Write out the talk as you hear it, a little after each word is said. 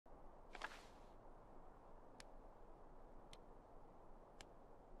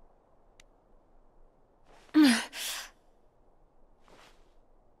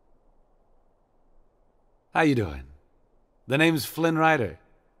How you doing? The name's Flynn Rider.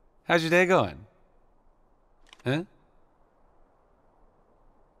 How's your day going? Huh?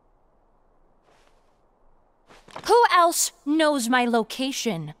 Who else knows my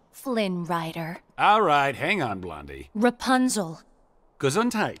location, Flynn Rider? All right, hang on, Blondie. Rapunzel.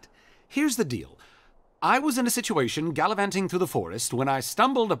 Gesundheit. Here's the deal. I was in a situation gallivanting through the forest when I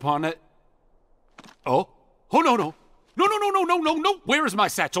stumbled upon a... Oh? Oh, no, no. No, no, no, no, no, no, no. Where is my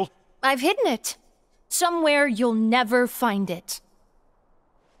satchel? I've hidden it. Somewhere you'll never find it.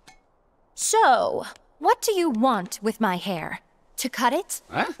 So, what do you want with my hair? To cut it?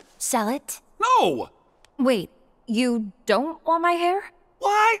 Huh? Sell it? No! Wait, you don't want my hair?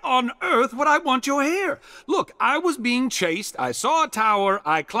 Why on earth would I want your hair? Look, I was being chased, I saw a tower,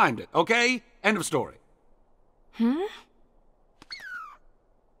 I climbed it, okay? End of story. Hmm?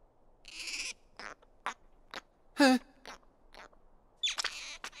 Huh?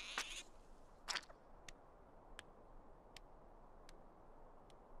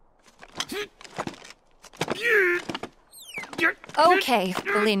 Okay,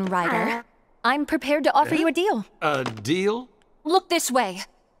 Flynn Rider. I'm prepared to offer you a deal. A deal? Look this way.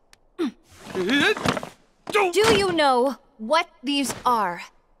 Do you know what these are?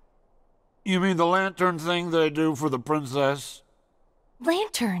 You mean the lantern thing they do for the princess?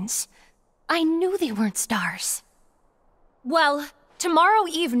 Lanterns? I knew they weren't stars. Well, tomorrow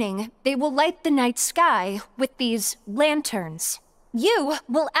evening, they will light the night sky with these lanterns. You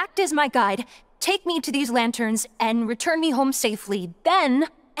will act as my guide, take me to these lanterns, and return me home safely. Then,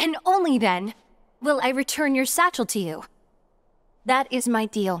 and only then, will I return your satchel to you. That is my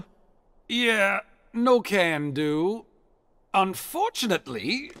deal. Yeah, no can do.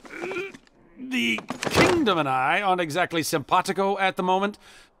 Unfortunately, the kingdom and I aren't exactly simpatico at the moment,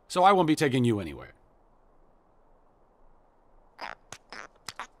 so I won't be taking you anywhere.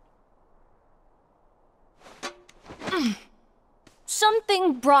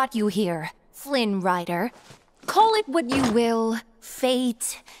 Something brought you here, Flynn Rider. Call it what you will,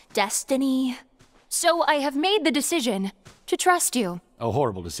 fate, destiny. So I have made the decision to trust you. A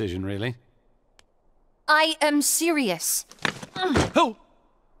horrible decision, really. I am serious. Oh!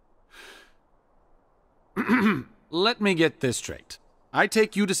 Let me get this straight. I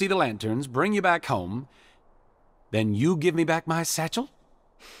take you to see the lanterns, bring you back home, then you give me back my satchel?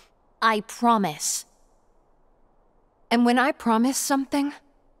 I promise. And when I promise something,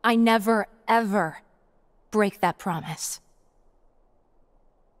 I never, ever break that promise.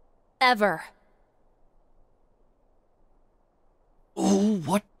 Ever. Oh,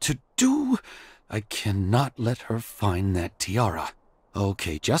 what to do? I cannot let her find that tiara.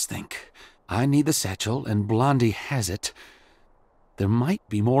 Okay, just think. I need the satchel, and Blondie has it. There might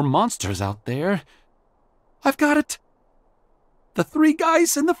be more monsters out there. I've got it! The three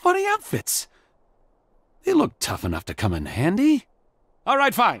guys in the funny outfits. They look tough enough to come in handy. All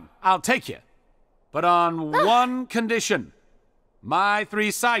right, fine. I'll take you. But on one condition. My three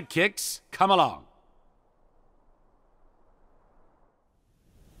sidekicks come along.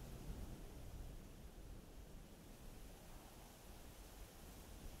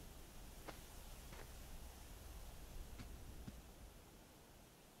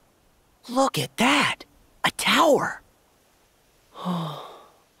 Look at that! A tower!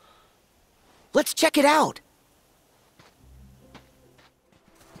 Let's check it out!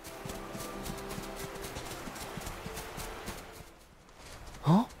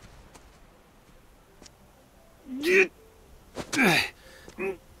 Huh?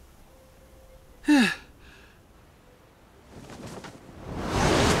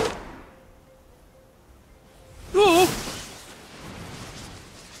 Oh!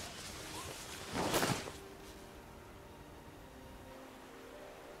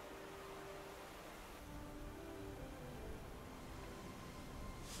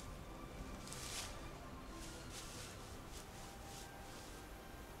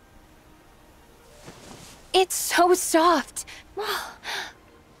 It's so soft.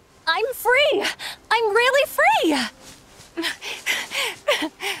 I'm free. I'm really free.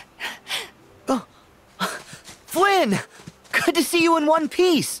 Flynn! Good to see you in one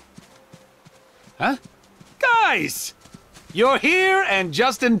piece! Huh? Guys! You're here and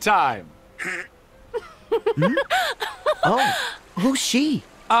just in time. Hmm? Oh, who's she?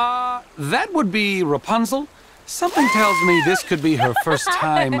 That would be Rapunzel. Something tells me this could be her first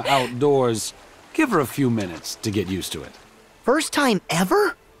time outdoors. Give her a few minutes to get used to it. First time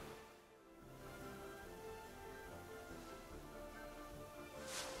ever?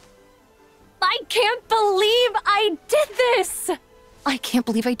 I can't believe I did this! I can't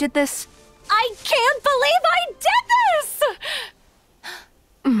believe I did this. I can't believe I did this!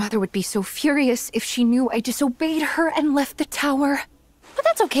 Mother would be so furious if she knew I disobeyed her and left the tower. But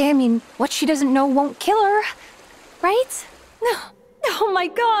that's okay, I mean, what she doesn't know won't kill her. Right? No. Oh my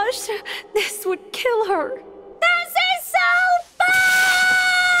gosh, this would kill her. This is so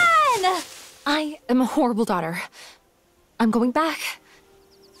fun! I am a horrible daughter. I'm going back.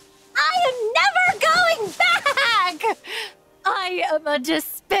 I am never going back! I am a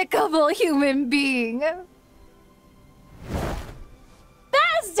despicable human being.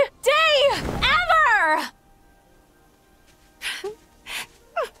 Best day ever!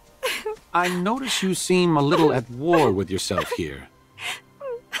 I notice you seem a little at war with yourself here.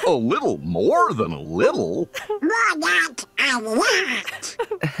 A little more than a little. More not a lot.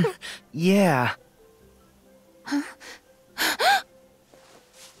 Yeah.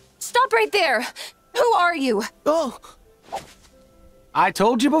 Stop right there! Who are you? Oh, I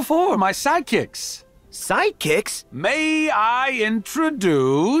told you before, my sidekicks. sidekicks? May I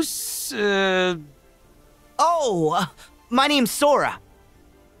introduce, Oh, my name's Sora.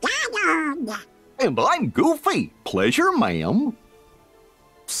 Tangled. And I'm Goofy. Pleasure, ma'am.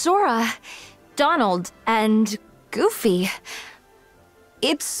 Sora, Donald, and Goofy.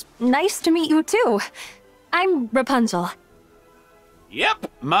 It's nice to meet you too. I'm Rapunzel.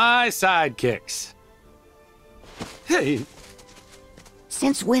 Yep, my sidekicks. Hey,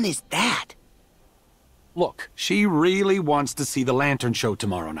 Since when is that? look, she really wants to see the lantern show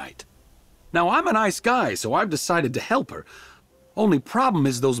tomorrow night. Now, I'm a nice guy, so I've decided to help her. Only problem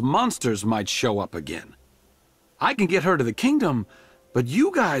is those monsters might show up again. I can get her to the kingdom, but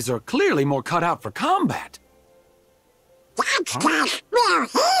you guys are clearly more cut out for combat. That's 'cause we're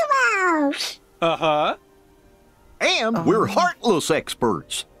heroes. Uh-huh. And we're heartless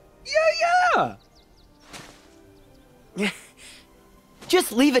experts. Yeah.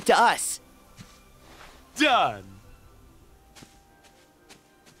 Just leave it to us. Done.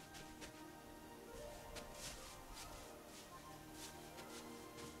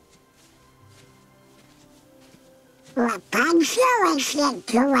 Rapunzel is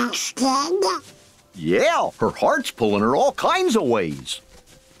interested. Yeah, her heart's pulling her all kinds of ways.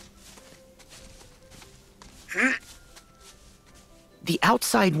 The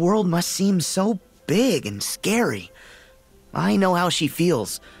outside world must seem so big and scary. I know how she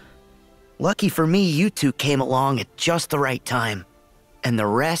feels. Lucky for me, you two came along at just the right time. And the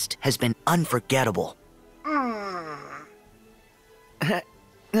rest has been unforgettable.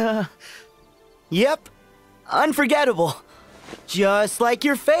 Yep, unforgettable. Just like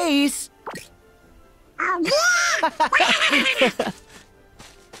your face. Oh, yeah.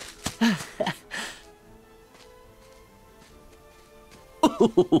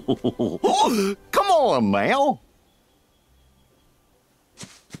 Come on now.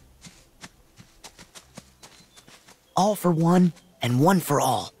 All for one and one for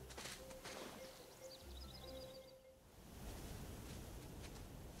all.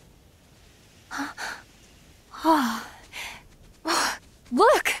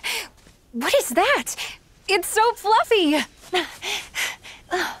 Look! What is that? It's so fluffy!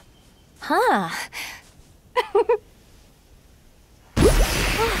 Huh.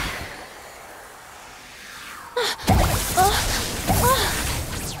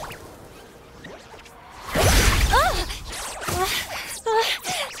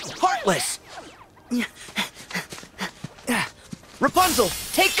 Heartless! Rapunzel,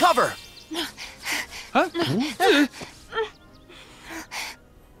 take cover!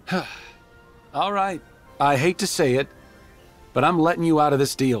 All right. I hate to say it, but I'm letting you out of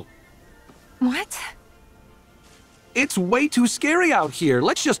this deal. What? It's way too scary out here.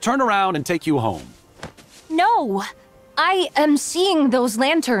 Let's just turn around and take you home. No! I am seeing those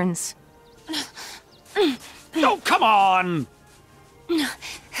lanterns. Oh, come on!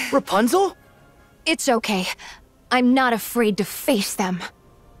 Rapunzel? It's okay. I'm not afraid to face them.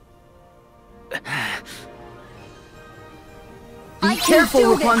 Be careful,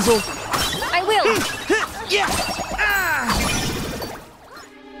 do this. Rapunzel! I will! Yeah!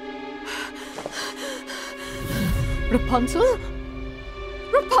 Rapunzel?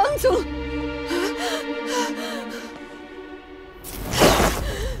 Rapunzel!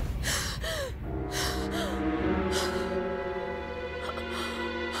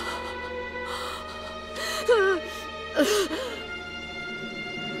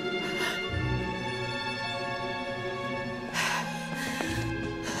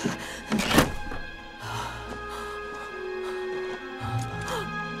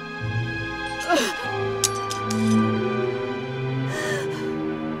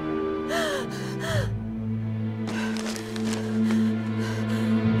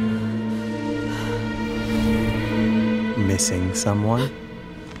 Missing someone?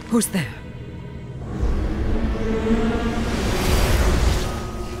 Who's there?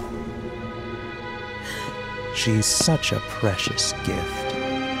 She's such a precious gift.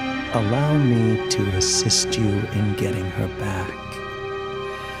 Allow me to assist you in getting her back.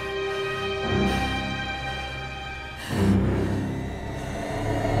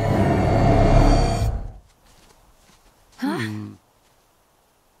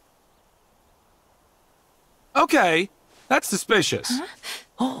 Okay, that's suspicious.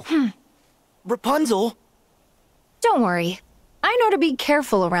 Rapunzel? Don't worry. I know to be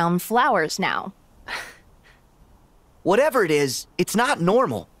careful around flowers now. Whatever it is, it's not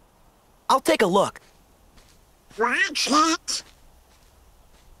normal. I'll take a look. Watch it.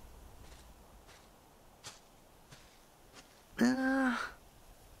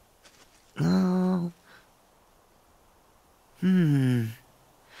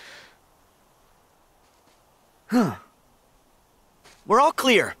 We're all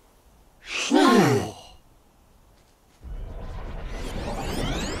clear.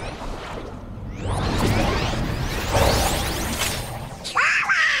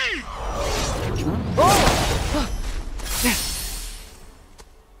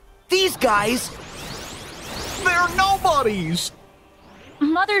 These guys, They're nobodies!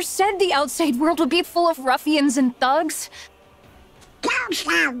 Mother said the outside world would be full of ruffians and thugs. Those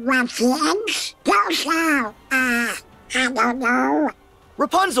are ruffians. Those are, I don't know.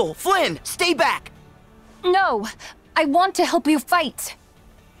 Rapunzel, Flynn, stay back. No, I want to help you fight.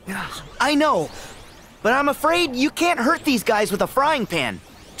 I know, but I'm afraid you can't hurt these guys with a frying pan.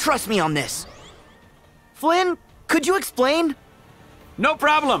 Trust me on this. Flynn, could you explain? No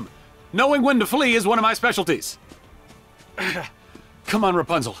problem. Knowing when to flee is one of my specialties. Come on,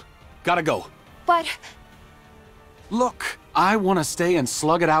 Rapunzel. Gotta go. But Look, I want to stay and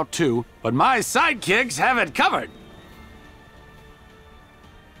slug it out too, but my sidekicks have it covered.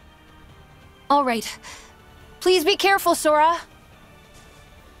 all right. Please be careful, Sora.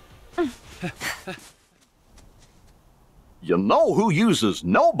 You know who uses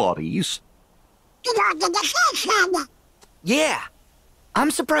nobodies? Get on to the station. Yeah.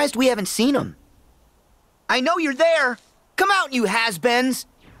 I'm surprised we haven't seen them. I know you're there. Come out, you has-beens.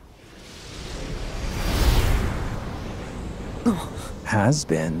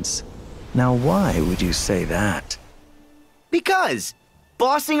 Has-beens? Now why would you say that? Because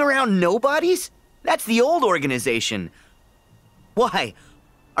bossing around nobodies? That's the old organization. Why?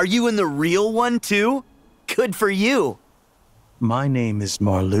 Are you in the real one too? Good for you. My name is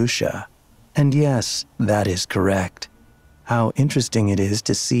Marluxia, and yes, that is correct. How interesting it is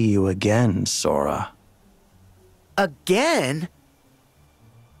to see you again, Sora. Again?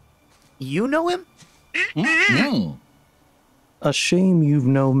 You know him? A shame you've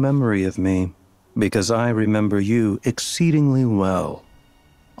no memory of me, because I remember you exceedingly well.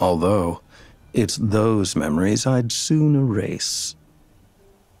 Although, it's those memories I'd soon erase.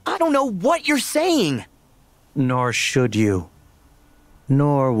 I don't know what you're saying. Nor should you.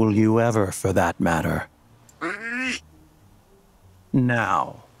 Nor will you ever, for that matter.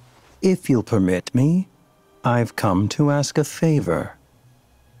 Now, if you'll permit me, I've come to ask a favor.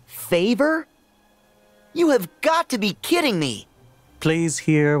 Favor? You have got to be kidding me. Please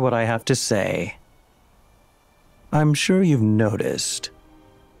hear what I have to say. I'm sure you've noticed.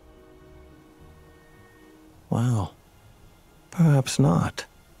 Well, perhaps not.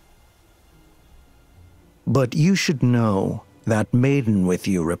 But you should know that maiden with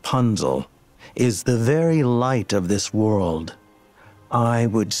you, Rapunzel, is the very light of this world. I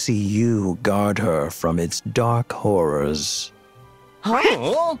would see you guard her from its dark horrors.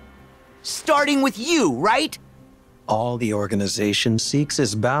 Huh? Starting with you, right? All the organization seeks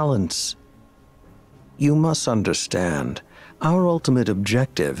is balance. You must understand, our ultimate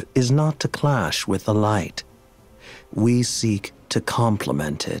objective is not to clash with the light. We seek to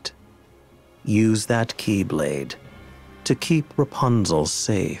complement it. Use that Keyblade to keep Rapunzel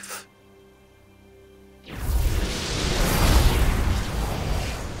safe.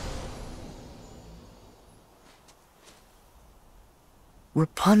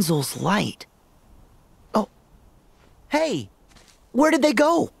 Rapunzel's light. Oh. Hey, where did they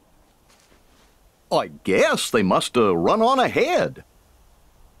go? I guess they must have run on ahead.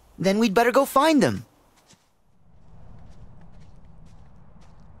 Then we'd better go find them.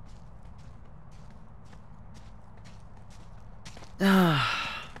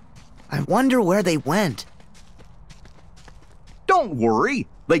 I wonder where they went. Don't worry,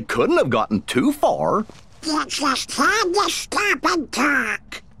 they couldn't have gotten too far. You just had to stop and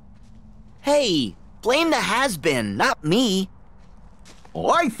talk. Hey, blame the has-been, not me.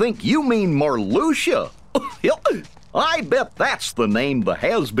 I think you mean Marluxia. I bet that's the name the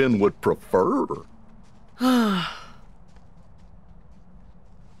has-been would prefer.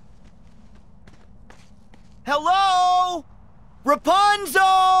 Hello?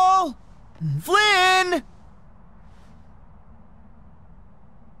 Rapunzel! Flynn!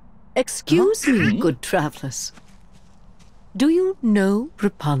 Excuse me, good travelers. Do you know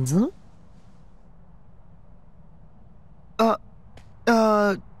Rapunzel?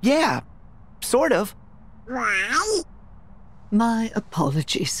 Yeah, sort of. Why? My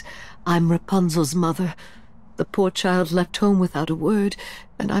apologies. I'm Rapunzel's mother. The poor child left home without a word,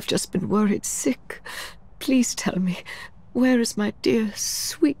 and I've just been worried sick. Please tell me, where is my dear,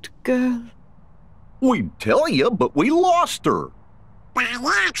 sweet girl? We'd tell you, but we lost her. By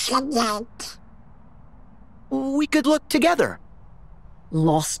accident. We could look together.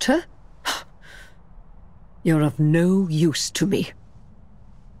 Lost her? You're of no use to me.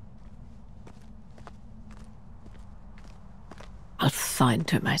 I'll find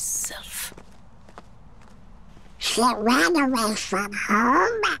her myself. She ran away from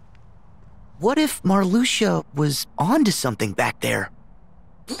home. What if Marluxia was onto something back there?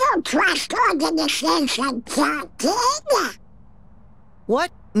 You trust organization talking?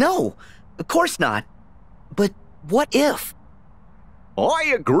 What? No, of course not. But what if?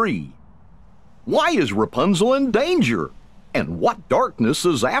 I agree. Why is Rapunzel in danger? And what darkness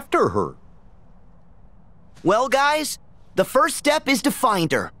is after her? Well, guys, the first step is to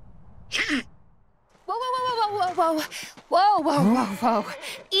find her. Whoa, whoa, whoa, whoa, whoa, whoa. Whoa, whoa, whoa, whoa.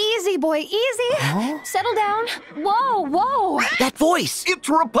 Easy, boy, easy. Settle down. Whoa, whoa. That voice! It's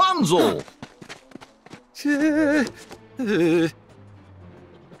Rapunzel!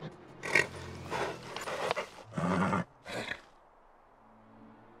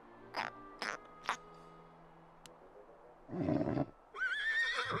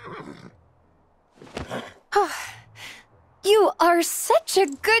 You are such a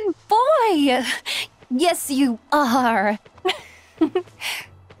good boy. Yes, you are.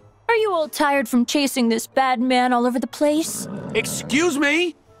 Are you all tired from chasing this bad man all over the place? Excuse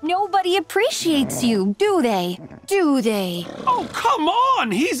me? Nobody appreciates you, do they? Do they? Oh, come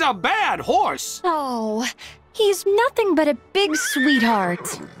on! He's a bad horse! Oh, he's nothing but a big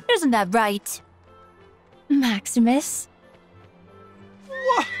sweetheart. Isn't that right? Maximus?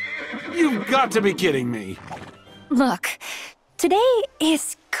 What? You've got to be kidding me. Look, today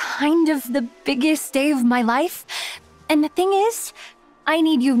is kind of the biggest day of my life. And the thing is, I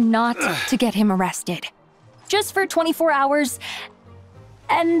need you not to get him arrested. Just for 24 hours,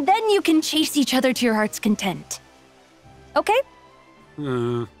 and then you can chase each other to your heart's content. Okay?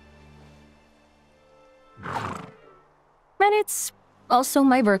 And it's also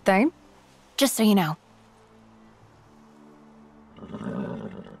my birthday, just so you know.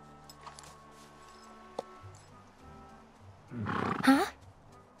 Huh?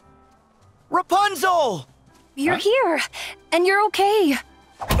 Rapunzel! You're here, and you're okay.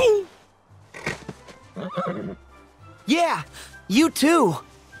 Yeah, you too.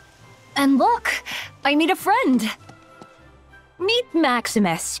 And look, I meet a friend. Meet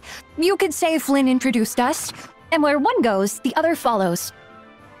Maximus. You could say Flynn introduced us, and where one goes, the other follows.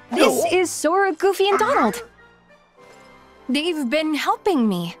 This is Sora, Goofy, and Donald. They've been helping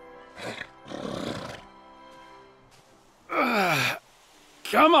me.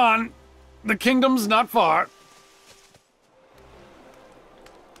 Come on. The kingdom's not far.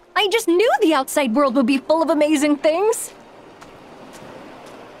 I just knew the outside world would be full of amazing things.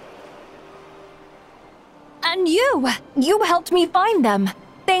 And you helped me find them.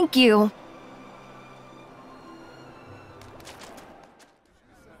 Thank you.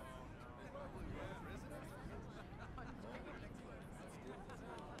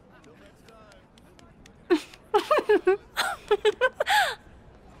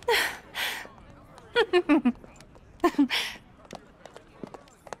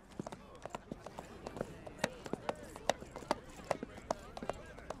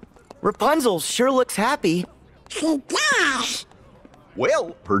 Rapunzel sure looks happy. She does.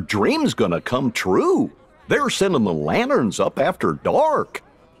 Well, her dream's gonna come true. They're sending the lanterns up after dark.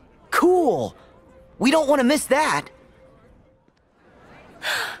 Cool. We don't want to miss that.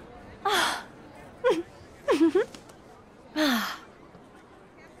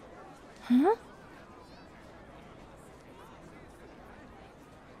 Huh?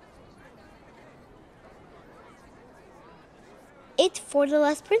 It's for the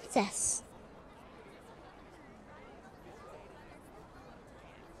last princess.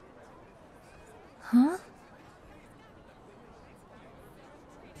 Huh?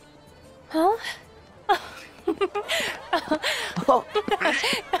 Huh? Oh,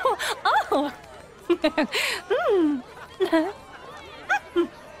 Oh!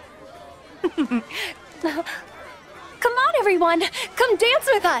 Come on, everyone! Come dance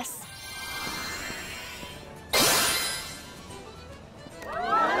with us!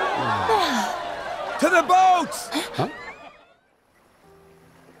 To the boats! Huh?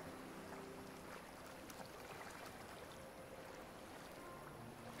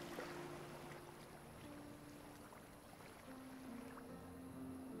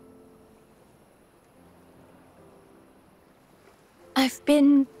 I've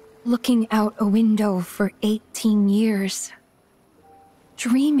been looking out a window for 18 years,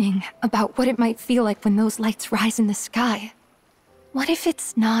 dreaming about what it might feel like when those lights rise in the sky. What if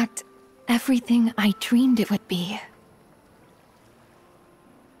it's not everything I dreamed it would be?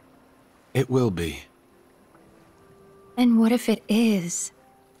 It will be. And what if it is?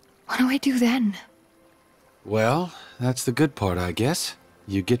 What do I do then? Well, that's the good part, I guess.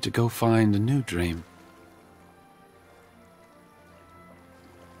 You get to go find a new dream.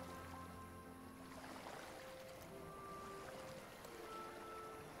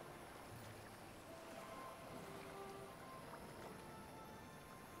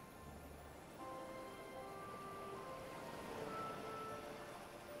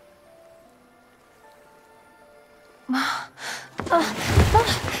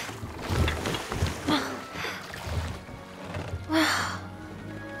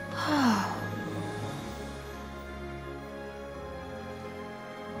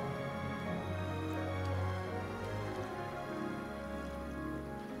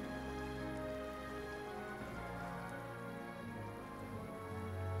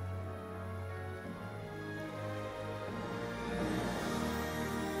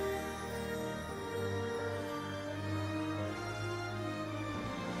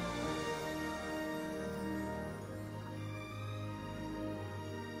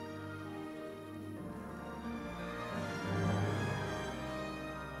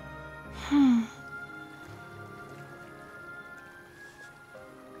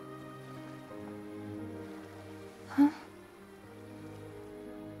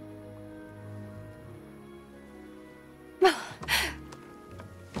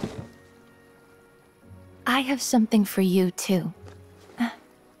 I have something for you, too.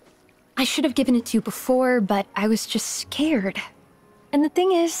 I should have given it to you before, but I was just scared. And the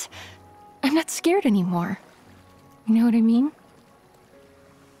thing is, I'm not scared anymore. You know what I mean?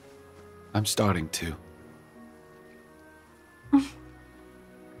 I'm starting to.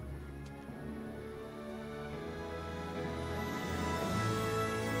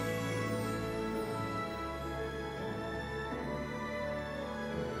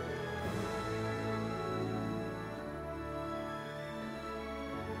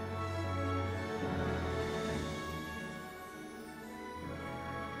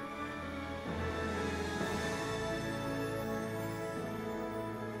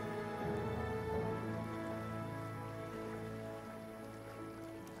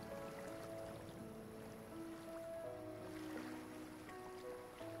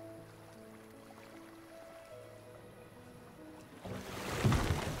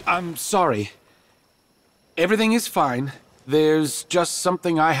 I'm sorry. Everything is fine. There's just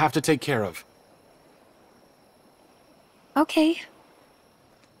something I have to take care of. Okay.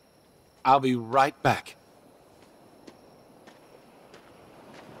 I'll be right back.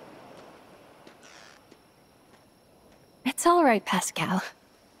 It's all right, Pascal.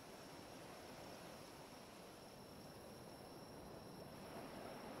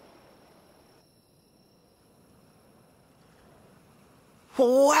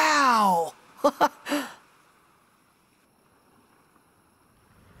 Wow!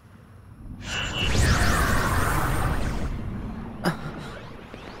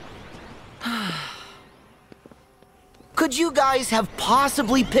 Could you guys have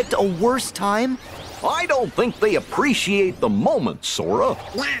possibly picked a worse time? I don't think they appreciate the moment, Sora.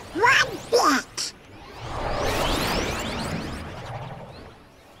 Not one bit.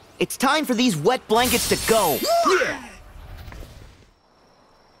 It's time for these wet blankets to go. Yeah.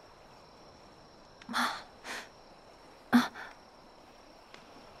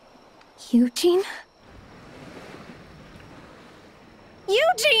 Eugene?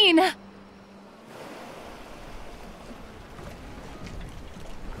 Eugene!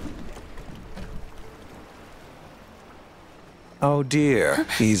 Oh dear,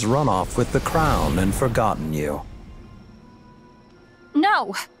 he's run off with the crown and forgotten you.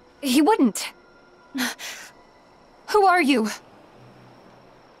 No, he wouldn't. Who are you?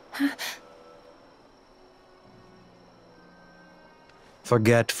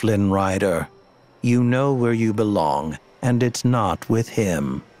 Forget Flynn Rider. You know where you belong, and it's not with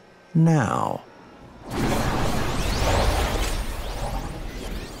him. Now.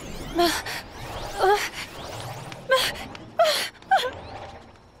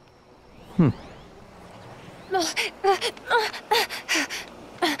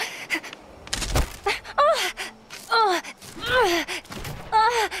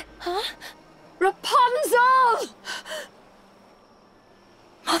 Rapunzel!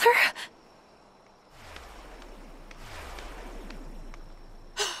 Mother?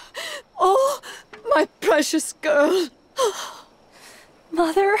 Oh, my precious girl.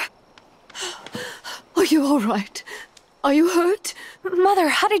 Mother? Are you all right? Are you hurt? Mother,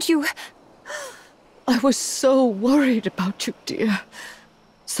 how did you... I was so worried about you, dear.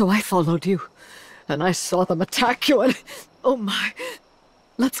 So I followed you, and I saw them attack you, and... Oh my...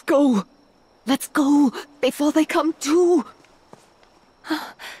 Let's go. Let's go, before they come to.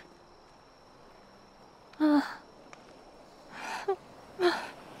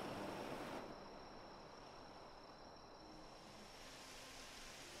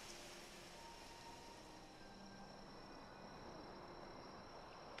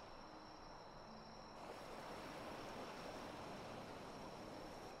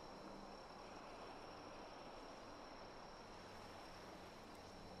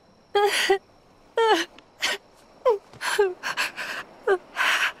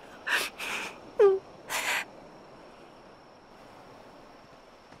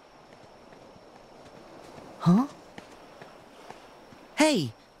 Huh?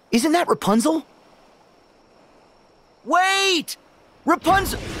 Hey, isn't that Rapunzel? Wait!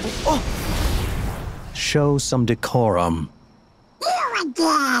 Rapunzel! Oh! Show some decorum. You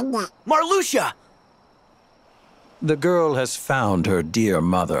again. Marluxia! The girl has found her dear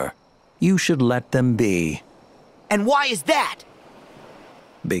mother. You should let them be. And why is that?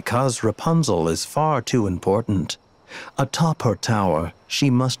 Because Rapunzel is far too important. Atop her tower,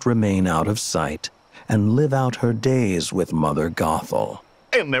 she must remain out of sight and live out her days with Mother Gothel.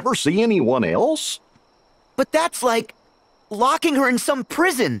 And never see anyone else? But that's like locking her in some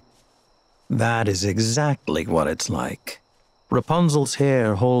prison. That is exactly what it's like. Rapunzel's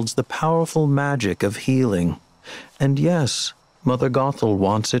hair holds the powerful magic of healing. And yes, Mother Gothel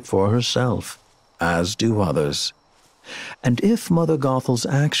wants it for herself, as do others. And if Mother Gothel's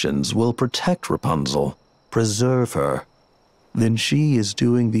actions will protect Rapunzel, preserve her, then she is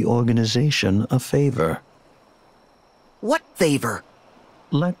doing the organization a favor. What favor?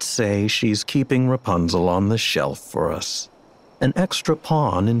 Let's say she's keeping Rapunzel on the shelf for us. An extra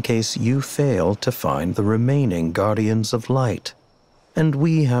pawn in case you fail to find the remaining Guardians of Light. And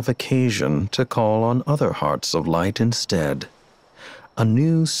we have occasion to call on other Hearts of Light instead. A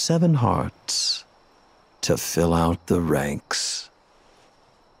new 7 hearts to fill out the ranks.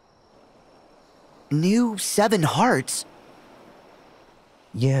 New 7 hearts?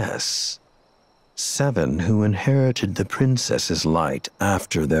 Yes. 7 who inherited the princess's light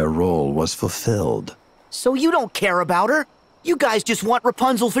after their role was fulfilled. So you don't care about her? You guys just want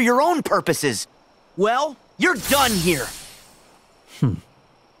Rapunzel for your own purposes. Well, you're done here.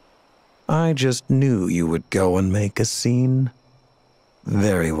 I just knew you would go and make a scene.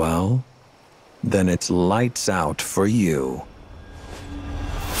 Very well. Then it's lights out for you.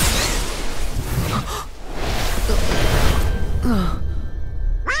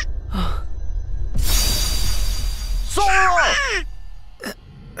 Sora!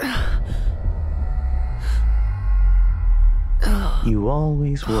 You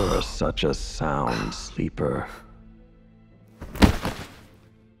always were such a sound sleeper.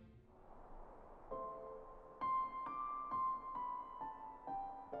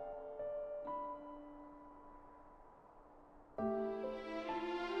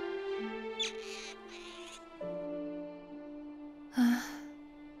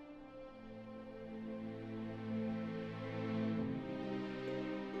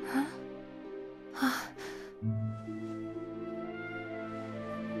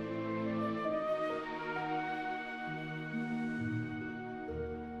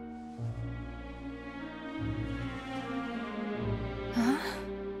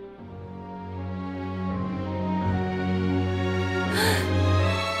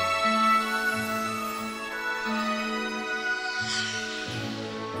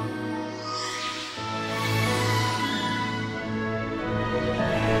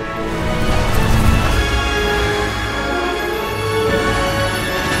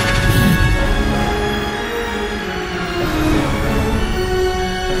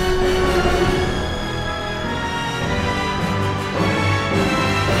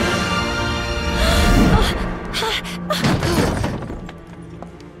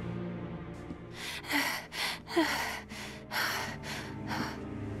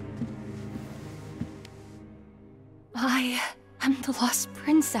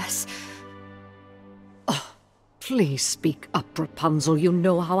 Please speak up, Rapunzel. You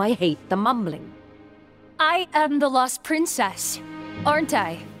know how I hate the mumbling. I am the lost princess, aren't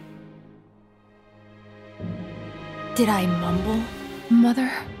I? Did I mumble,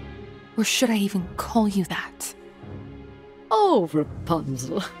 Mother? Or should I even call you that? Oh,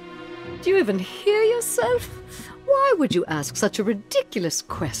 Rapunzel. Do you even hear yourself? Why would you ask such a ridiculous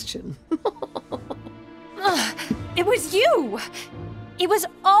question? It was you! It was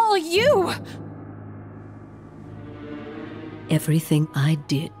all you! Everything I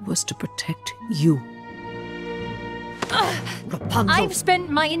did was to protect you. Rapunzel! I've spent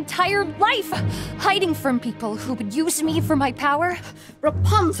my entire life hiding from people who would use me for my power.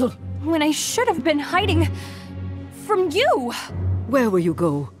 Rapunzel! When I should have been hiding from you! Where will you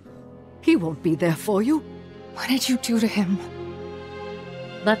go? He won't be there for you. What did you do to him?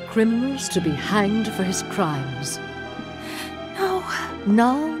 That criminal's to be hanged for his crimes.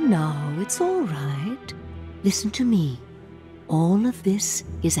 No. No, it's all right. Listen to me. All of this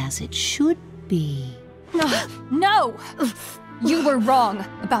is as it should be. No! You were wrong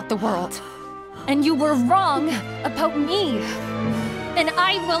about the world. And you were wrong about me. And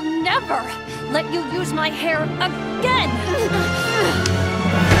I will never let you use my hair again!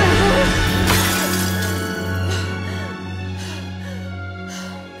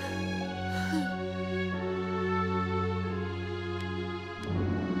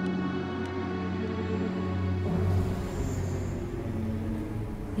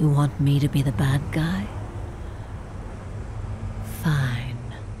 You want me to be the bad guy? Fine.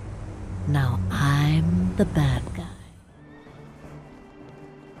 Now I'm the bad guy.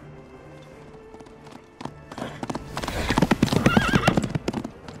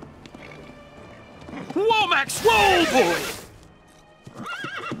 Whoa, Max! Whoa, boy!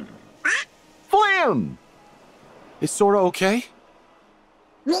 Flynn! Is Sora okay?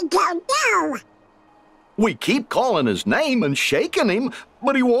 We don't know. We keep calling his name and shaking him,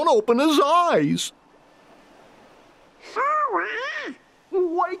 but he won't open his eyes. Sora!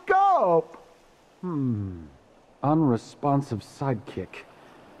 Wake up! Unresponsive sidekick.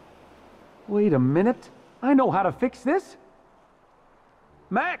 Wait a minute. I know how to fix this.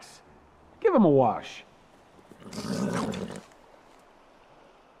 Max, give him a wash.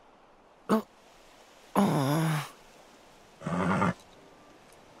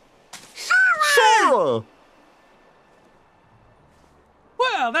 Sora!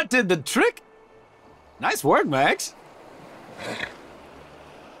 Well, that did the trick. Nice work, Max.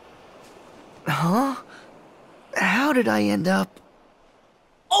 Huh? How did I end up...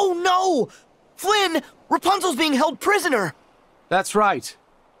 Oh no! Flynn! Rapunzel's being held prisoner! That's right.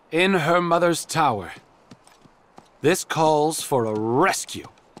 In her mother's tower. This calls for a rescue.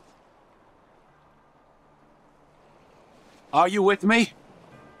 Are you with me?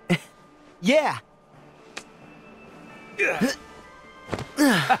 Yeah!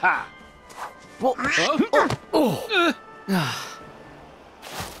 Well,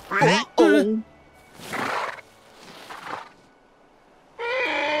 Uh-oh.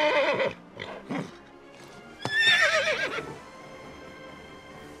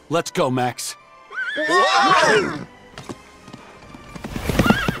 Let's go, Max.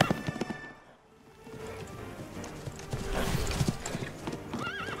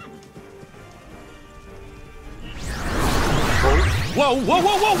 Whoa, whoa,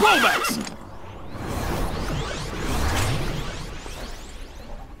 whoa, whoa, whoa, Max!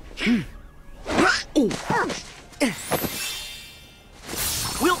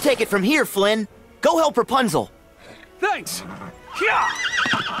 we'll take it from here, Flynn. Go help Rapunzel. Thanks! Yeah!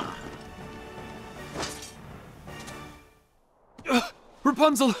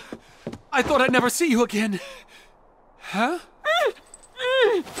 Rapunzel, I thought I'd never see you again. Huh?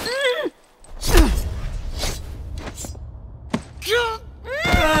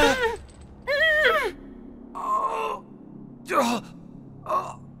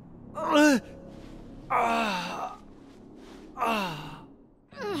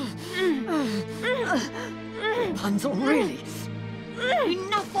 Rapunzel, really?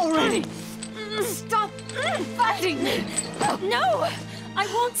 Enough already! Stop fighting me! No! I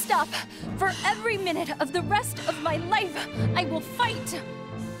won't stop. For every minute of the rest of my life, I will fight.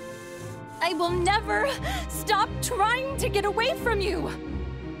 I will never stop trying to get away from you.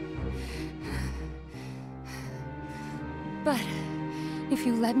 But if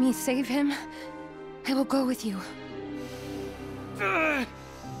you let me save him, I will go with you.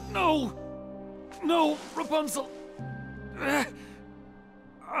 No! No, Rapunzel!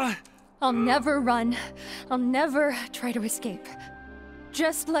 I'll never run. I'll never try to escape.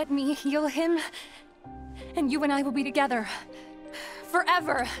 Just let me heal him, and you and I will be together.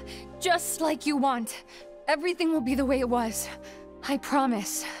 Forever. Just like you want. Everything will be the way it was. I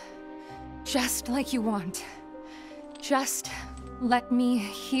promise. Just like you want. Just let me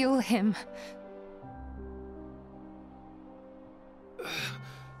heal him.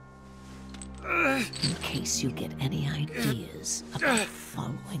 In case you get any ideas about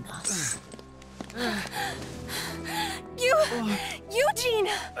following us. Eugene!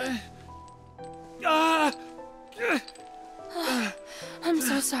 I'm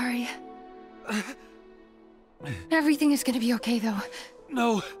so sorry. Everything is gonna be okay, though.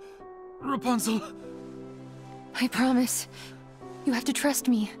 No, Rapunzel. I promise. You have to trust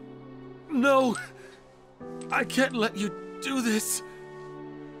me. No, I can't let you do this.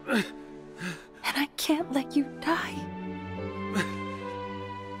 And I can't let you die.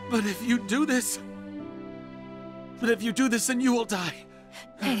 But if you do this... then you will die.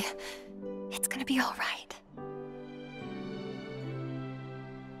 Hey, it's gonna be all right.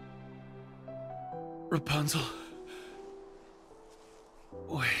 Rapunzel.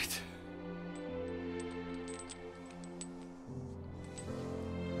 Wait.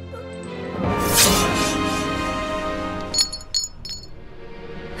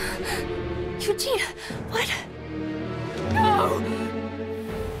 Eugene, what? No!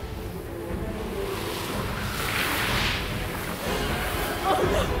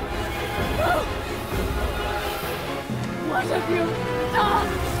 What have you done?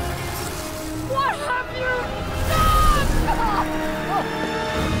 What have you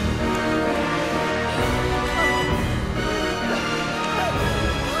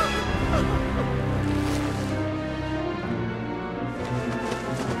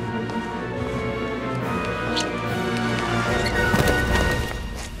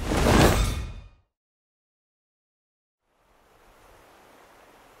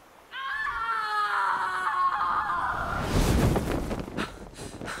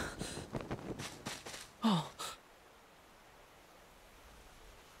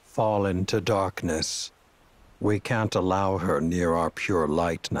Fall into darkness. We can't allow her near our pure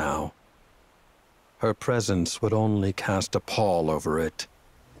light now. Her presence would only cast a pall over it.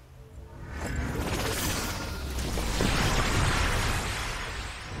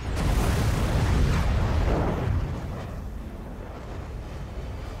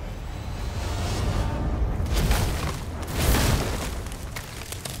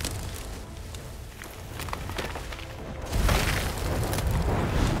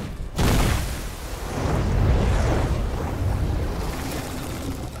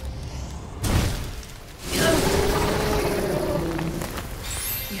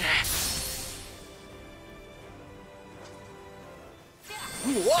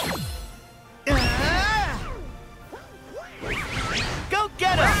 Go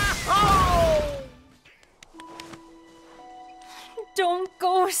get him! Oh! Don't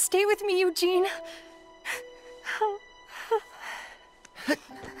go. Stay with me, Eugene. Oh,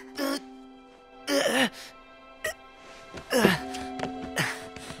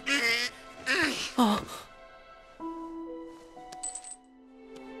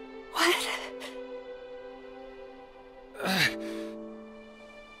 What?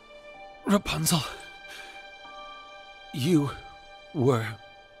 Rapunzel. You were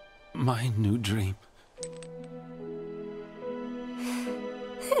my new dream.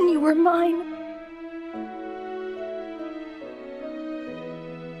 And you were mine.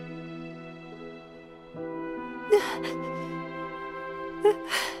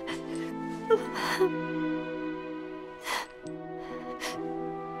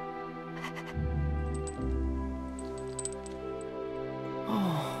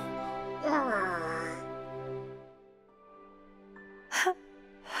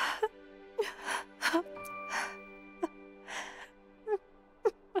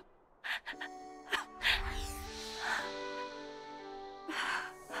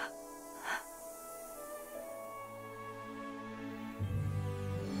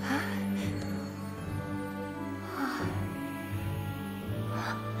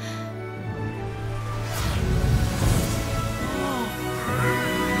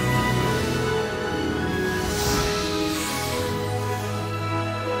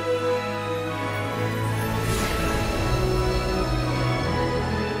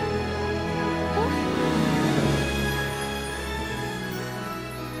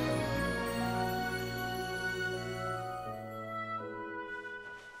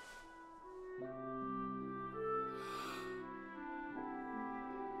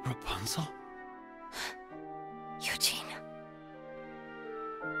 Rapunzel? Eugene.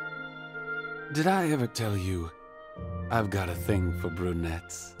 Did I ever tell you I've got a thing for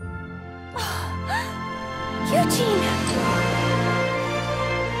brunettes? Eugene!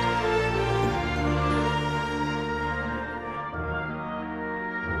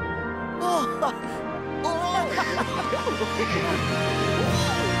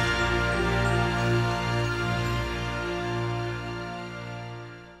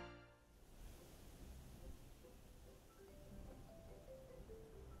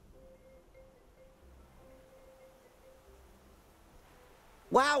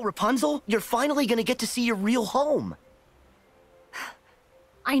 Wow, Rapunzel, you're finally gonna get to see your real home.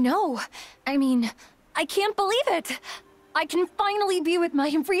 I know. I mean, I can't believe it. I can finally be with my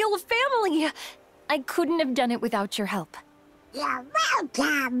real family. I couldn't have done it without your help. You're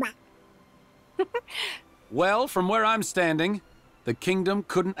welcome. Well, from where I'm standing, the kingdom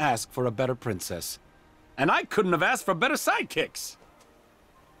couldn't ask for a better princess. And I couldn't have asked for better sidekicks.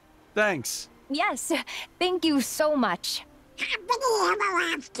 Thanks. Yes, thank you so much. Happily ever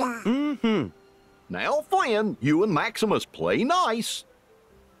after. Now, Flynn, you and Maximus play nice.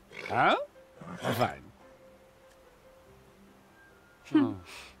 Huh? Fine.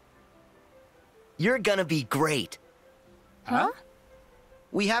 You're gonna be great. Huh?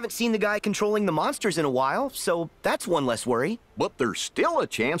 We haven't seen the guy controlling the monsters in a while, so that's one less worry. But there's still a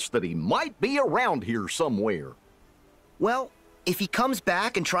chance that he might be around here somewhere. Well, if he comes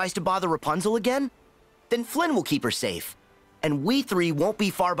back and tries to bother Rapunzel again, then Flynn will keep her safe. And we three won't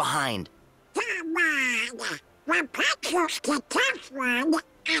be far behind. Come on. Rapunzel's the tough one,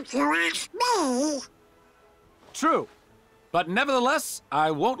 if you ask me. True. But nevertheless,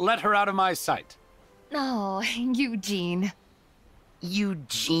 I won't let her out of my sight. Oh, Eugene.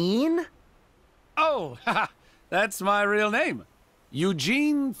 Eugene? Oh, haha, that's my real name.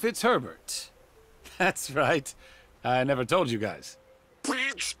 Eugene Fitzherbert. That's right. I never told you guys.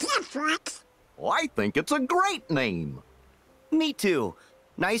 That's different. I think it's a great name. Me too.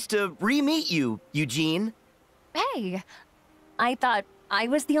 Nice to re-meet you, Eugene. Hey, I thought I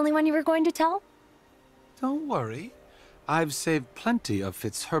was the only one you were going to tell? Don't worry. I've saved plenty of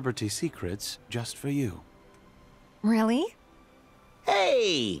Fitzherberty secrets just for you. Really?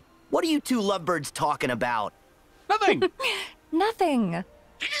 Hey! What are you two lovebirds talking about? Nothing! Nothing.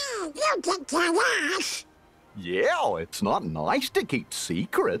 Oh, you can tell us. Yeah, it's not nice to keep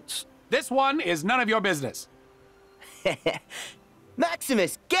secrets. This one is none of your business.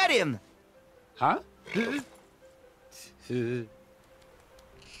 Maximus, get him! Huh? You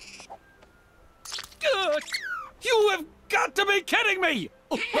have got to be kidding me!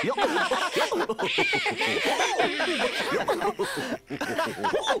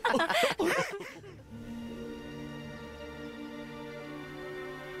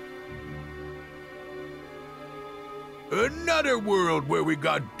 Another world where we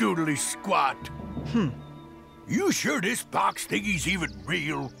got doodly squat. You sure this box thingy's even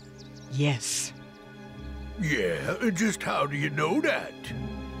real? Yes, Yeah, just how do you know that?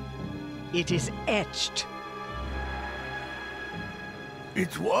 it is etched.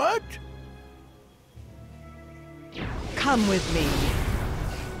 It's what? Come with me.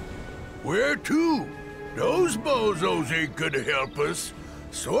 Where to? Those bozos ain't gonna help us.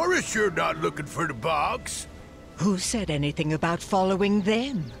 Sora's sure not looking for the box. Who said anything about following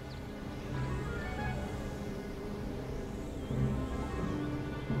them?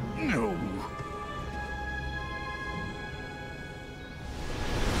 No.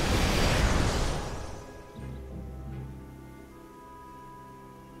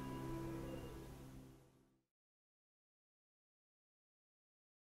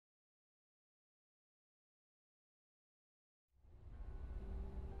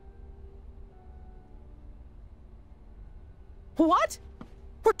 What?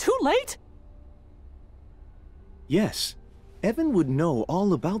 We're too late? Yes. Evan would know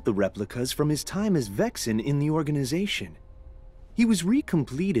all about the replicas from his time as Vexen in the organization. He was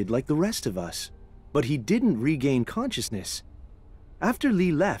recompleted like the rest of us, but he didn't regain consciousness. After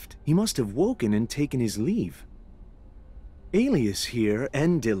Lee left, he must have woken and taken his leave. Alias here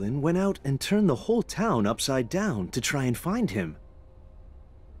and Dylan went out and turned the whole town upside down to try and find him.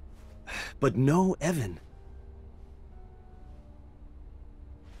 But no Evan.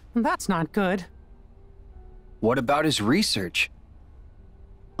 That's not good. What about his research?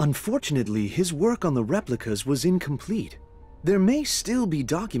 Unfortunately, his work on the replicas was incomplete. There may still be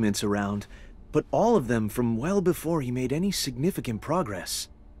documents around, but all of them from well before he made any significant progress.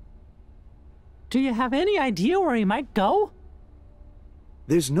 Do you have any idea where he might go?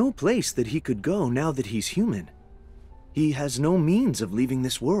 There's no place that he could go now that he's human. He has no means of leaving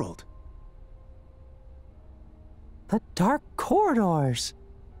this world. The dark corridors.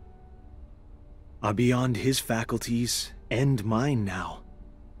 Are beyond his faculties and mine now.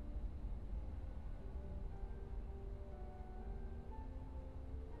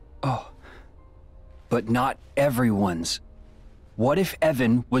 Oh, but not everyone's. What if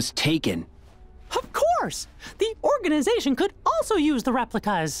Evan was taken course! The organization could also use the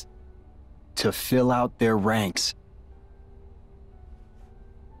replicas. To fill out their ranks.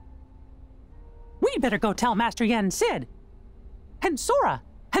 We'd better go tell Master Yen and Sid. And Sora.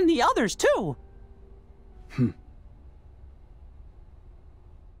 And the others, too.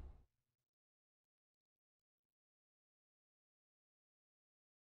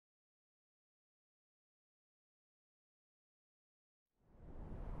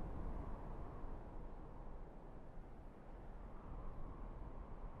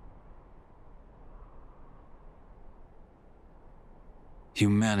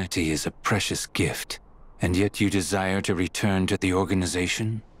 Humanity is a precious gift, and yet you desire to return to the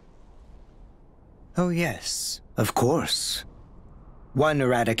organization? Oh yes, of course. One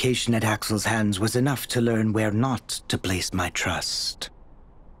eradication at Axel's hands was enough to learn where not to place my trust.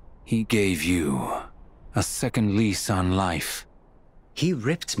 He gave you a second lease on life. He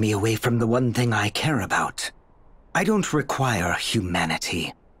ripped me away from the one thing I care about. I don't require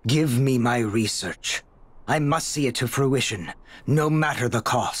humanity. Give me my research. I must see it to fruition, no matter the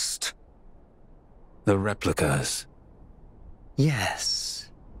cost. The replicas. Yes.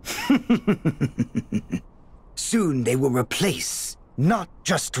 Soon they will replace, not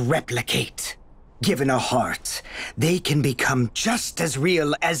just replicate. Given a heart, they can become just as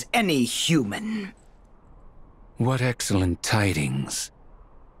real as any human. What excellent tidings.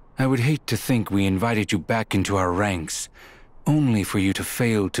 I would hate to think we invited you back into our ranks, only for you to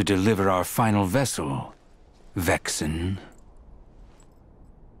fail to deliver our final vessel, Vexen.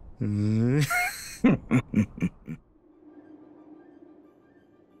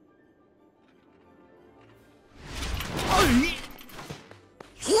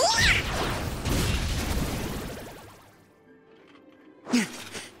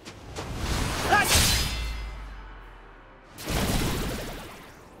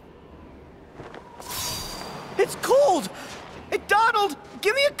 It's cold! Hey, Donald,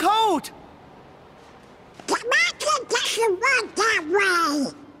 give me a coat! Tomato doesn't want that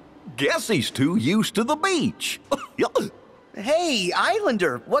way. Guess he's too used to the beach. Hey,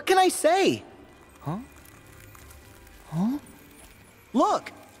 Islander, what can I say? Huh?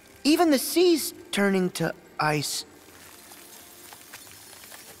 Look, even the sea's turning to ice.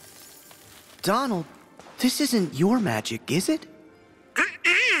 Donald, this isn't your magic, is it?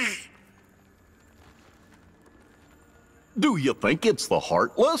 Do you think it's the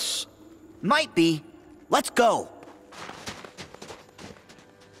Heartless? Might be. Let's go.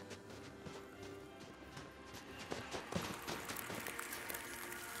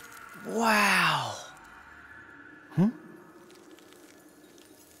 Wow. Huh?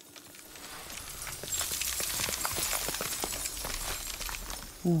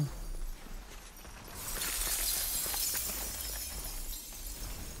 Ooh.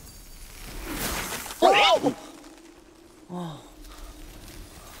 Whoa! Oh.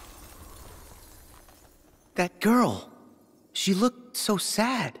 That girl. She looked so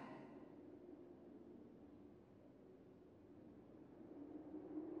sad.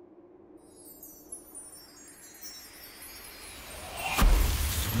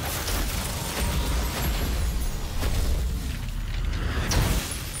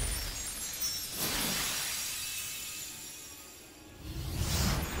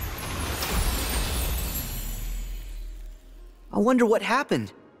 I wonder what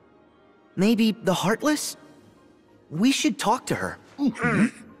happened. Maybe the Heartless? We should talk to her.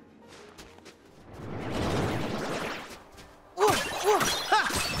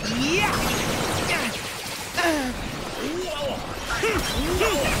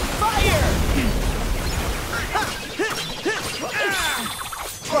 Fire!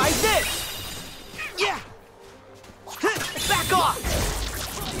 Try this! Yeah! Back off!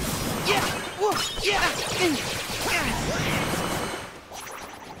 Yeah! Yeah!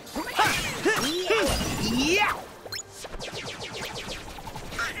 Yeah!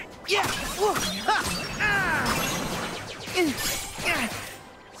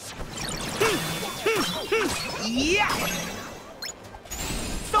 Yeah!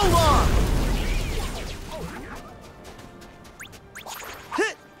 So long!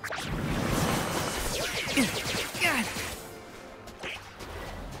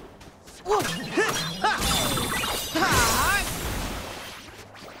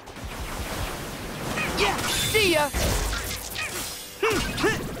 Yeah! See ya!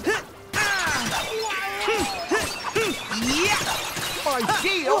 My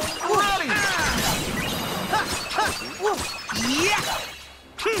shield ready! Yeah!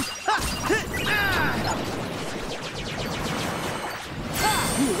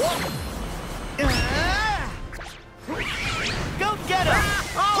 Go get him!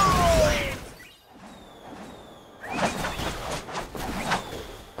 Oh!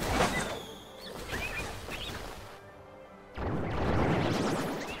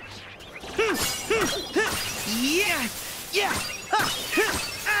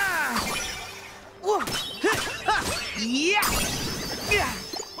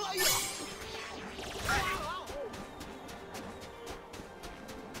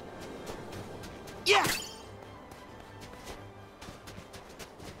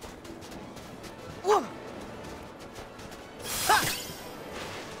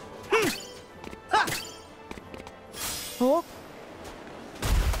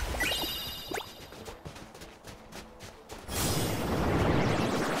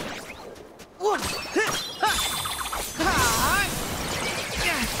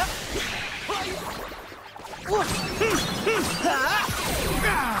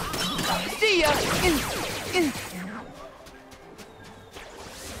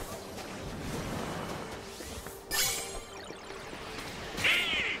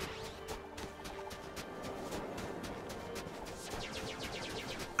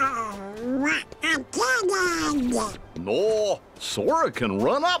 Sora can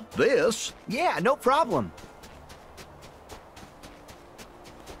run up this. Yeah, no problem.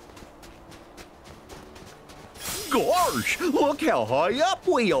 Gosh, look how high up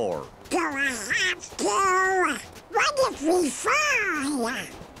we are. Do I have to? What if we fall?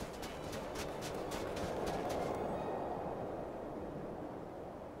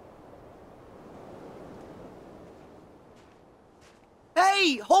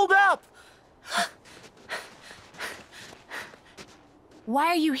 Hey, hold up! Why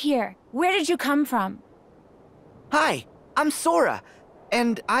are you here? Where did you come from? Hi, I'm Sora,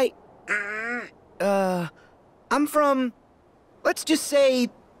 and I'm from, let's just say,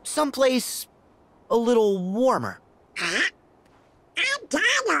 someplace a little warmer. I'm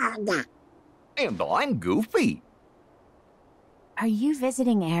Tangled. And I'm Goofy. Are you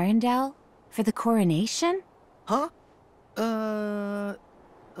visiting Arendelle for the coronation? Huh?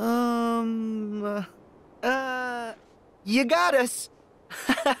 You got us.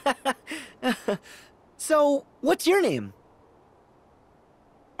 So, what's your name?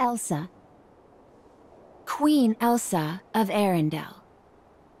 Elsa. Queen Elsa of Arendelle.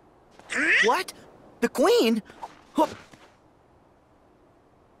 What? The Queen?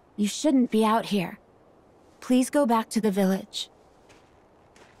 You shouldn't be out here. Please go back to the village.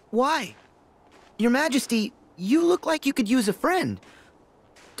 Why? Your Majesty, you look like you could use a friend.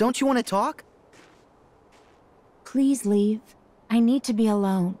 Don't you want to talk? Please leave. I need to be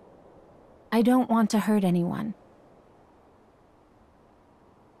alone. I don't want to hurt anyone.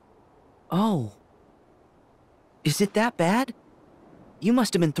 Oh. Is it that bad? You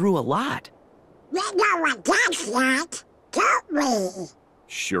must have been through a lot. We know what that's like, don't we?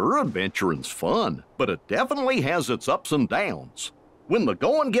 Sure, adventuring's fun, but it definitely has its ups and downs. When the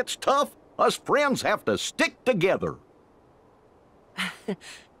going gets tough, us friends have to stick together.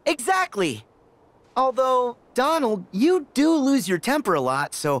 Exactly. Although, Donald, you do lose your temper a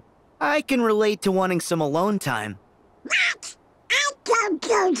lot, so I can relate to wanting some alone time. What? I don't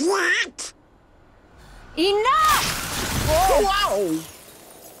do that. Enough! Whoa!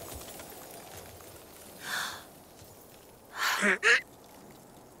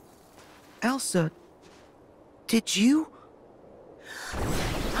 Elsa, did you?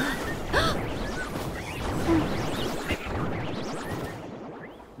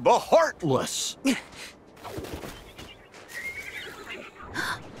 The Heartless!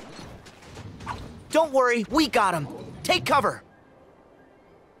 Don't worry, we got him. Take cover.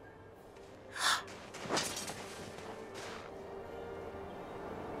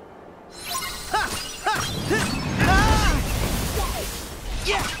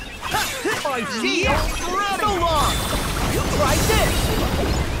 Yeah! My shield's ready! So long! Try this!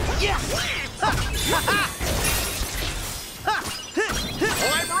 Yeah!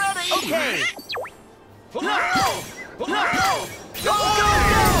 I'm ready! Okay! No! No! Go, go,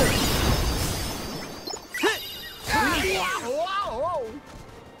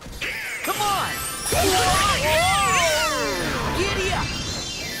 Come on! Giddy up!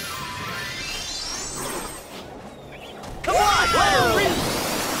 Come on!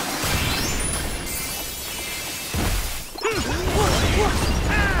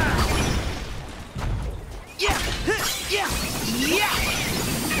 Yeah! Yeah! Yeah!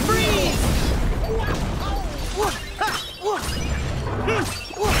 Freeze!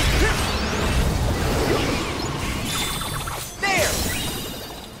 There!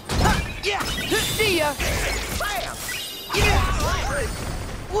 Yeah! See ya! Bam! Yeah!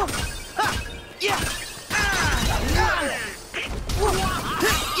 Yeah!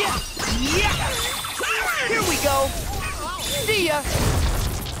 Yeah! Yeah! Here we go! See ya!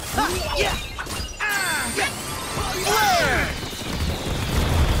 Yeah! Flare!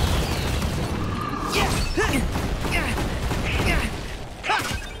 Yeah! Yeah!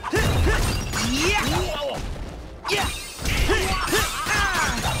 Yeah!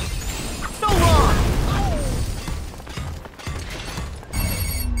 So long!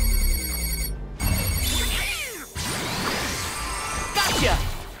 Gotcha!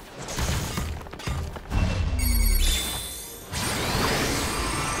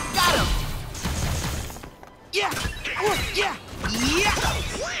 Got him! Yeah! Yeah! Yeah!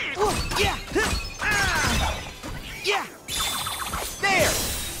 Yeah!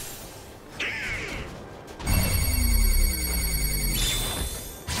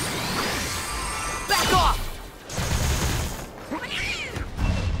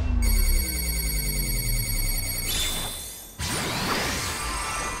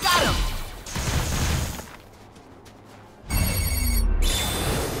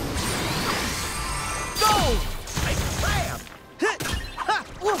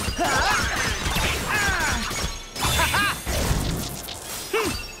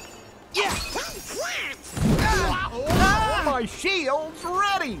 Yeah! My shield's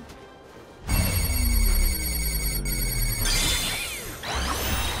ready!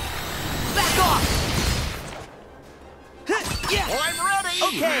 Back off! Yeah! I'm ready!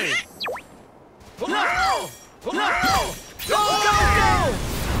 Okay! No! No! Go, go, go!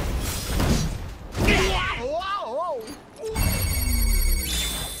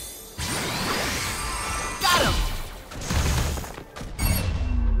 Got him!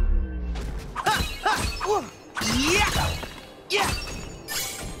 Yeah! Yeah!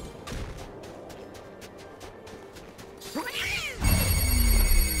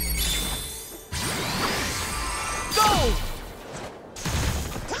 Go!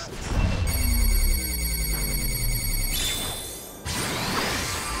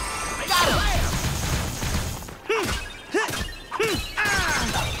 Got him!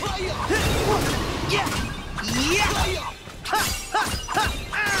 Yeah! Yeah!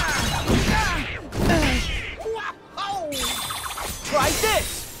 Try this!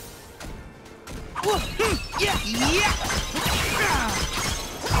 Yeah! Yeah!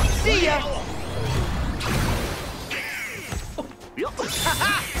 See ya!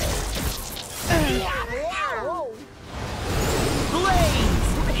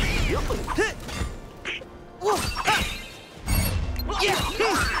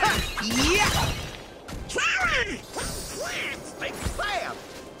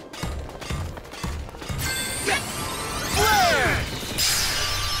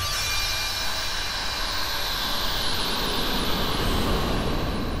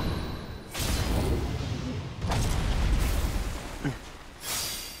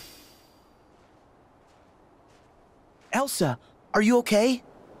 Elsa, are you okay?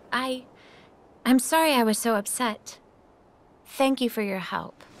 I'm sorry I was so upset. Thank you for your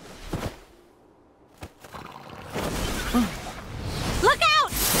help. Look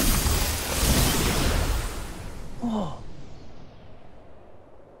out! Whoa.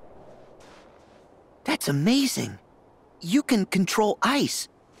 That's amazing. You can control ice.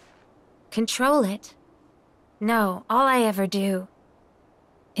 Control it? No, all I ever do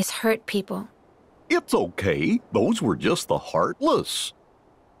is hurt people. It's okay. Those were just the heartless.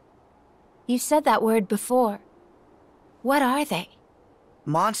 You said that word before. What are they?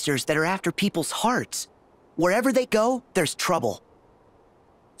 Monsters that are after people's hearts. Wherever they go, there's trouble.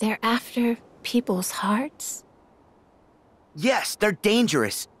 They're after people's hearts? Yes, they're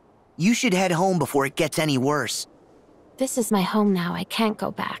dangerous. You should head home before it gets any worse. This is my home now. I can't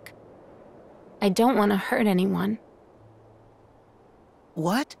go back. I don't want to hurt anyone.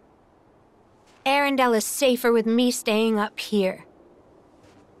 What? Arendelle is safer with me staying up here.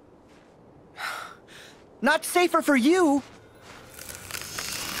 Not safer for you.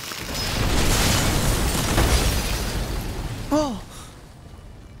 Oh.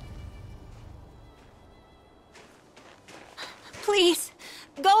 Please,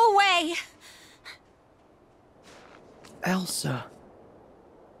 go away. Elsa.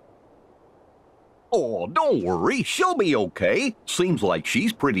 Oh, don't worry. She'll be okay. Seems like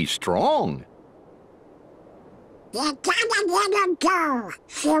she's pretty strong. You gotta let her go.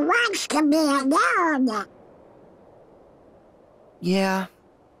 She wants to be alone. Yeah,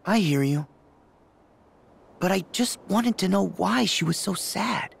 I hear you. But I just wanted to know why she was so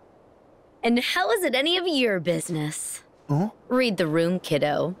sad. And how is it any of your business? Huh? Read the room,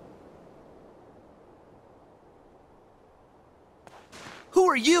 kiddo. Who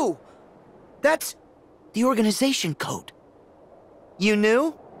are you? That's the organization code. You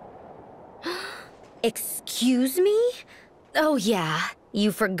knew? Excuse me? Oh yeah,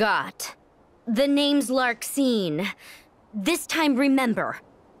 you forgot. The name's Larxene. This time remember.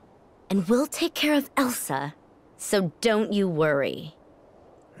 And we'll take care of Elsa, so don't you worry.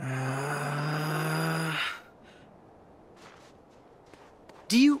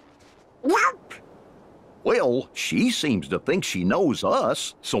 Do you... Nope. Well, she seems to think she knows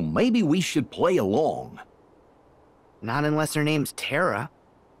us, so maybe we should play along. Not unless her name's Tara.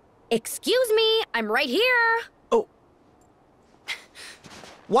 Excuse me, I'm right here. Oh.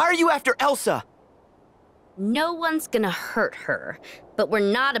 Why are you after Elsa? No one's gonna hurt her, but we're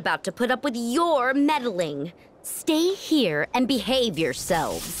not about to put up with your meddling. Stay here and behave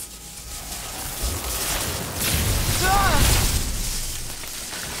yourselves.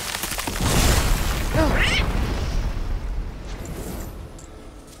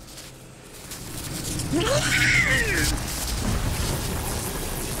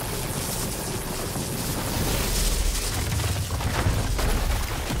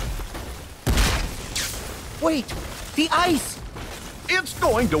 Wait, the ice! It's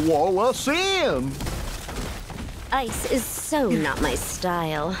going to wall us in! Ice is so not my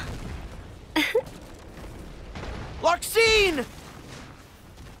style. Larxene!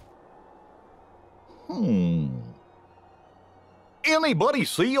 Anybody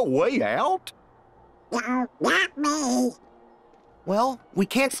see a way out? No, not me. Well, we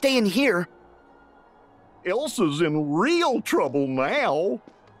can't stay in here. Elsa's in real trouble now.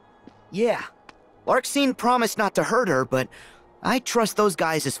 Yeah. Larxene promised not to hurt her, but I trust those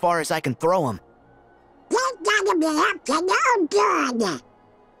guys as far as I can throw them. They're gonna be up to no good.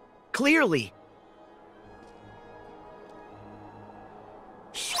 Clearly.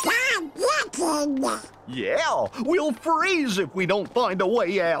 Stop getting. Yeah, we'll freeze if we don't find a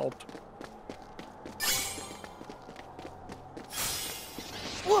way out.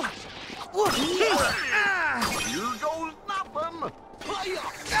 Here goes nothing.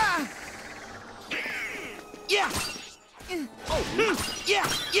 Yeah! Oh. Yeah!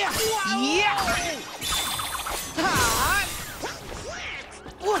 Yeah! Yeah!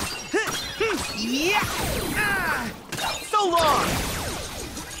 Yeah! So long!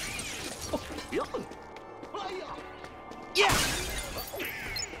 Yeah! Yeah!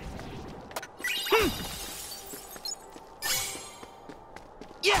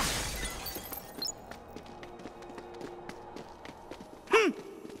 Yeah!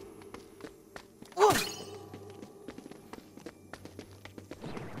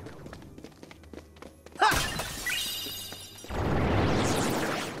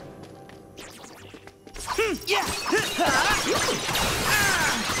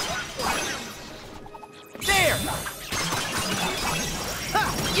 There!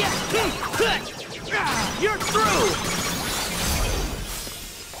 Yeah! You're through!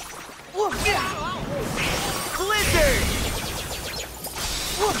 Blizzard!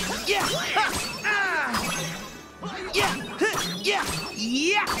 Yeah! Yeah! Yeah!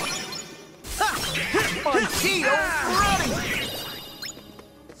 Yeah! Until running!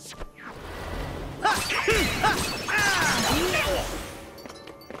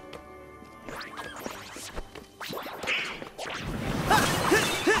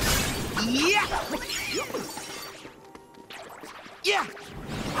 Yeah! Yeah!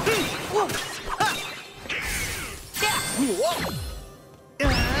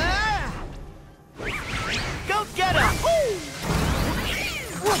 Go get him!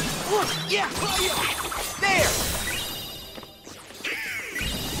 Yeah! There!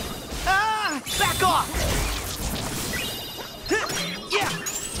 Back off! Yeah!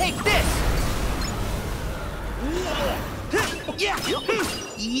 Take this! Yeah!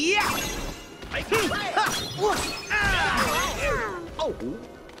 Yeah! Oh!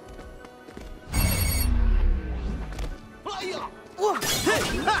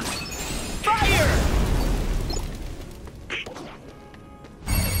 Fire!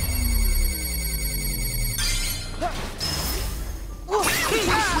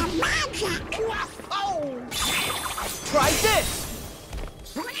 Try this!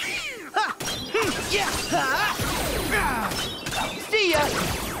 Yeah! See ya!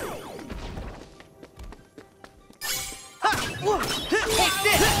 Take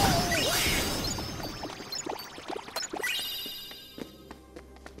this!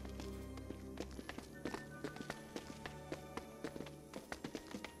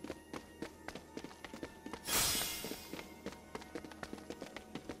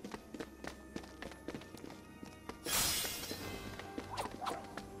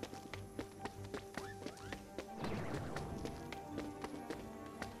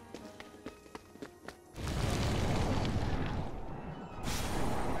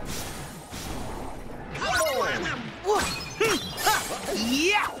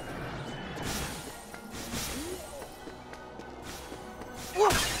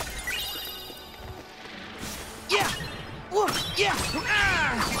 Yeah! Yeah! Yeah!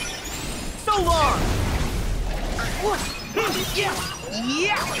 So long! Yeah!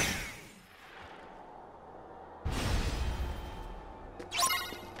 Yeah!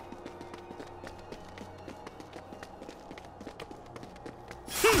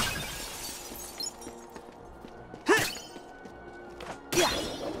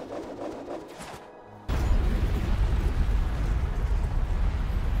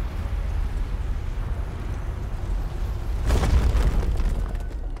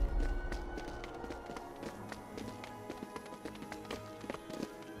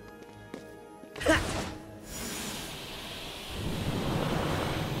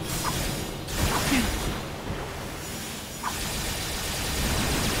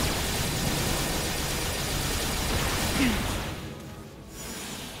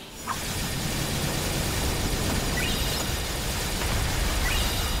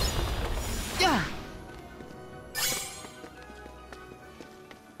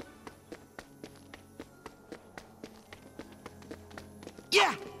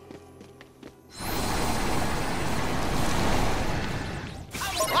 Yeah!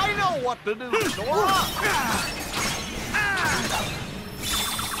 I know what to do, Sora!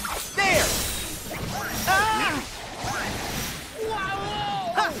 There!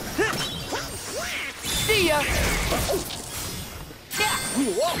 See ya!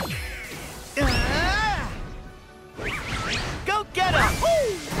 Go get him!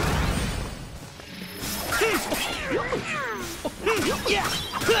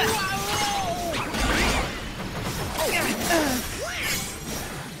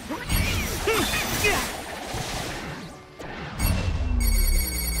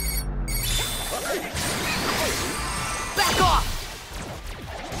 Back off!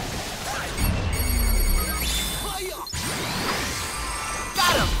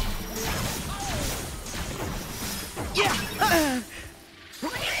 Got him! Yeah!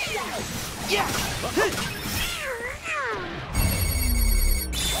 Yeah!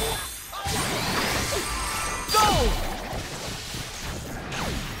 Go!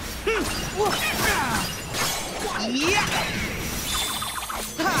 Yeah!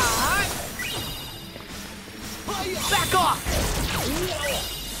 Back off!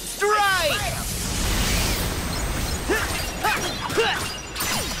 Strike!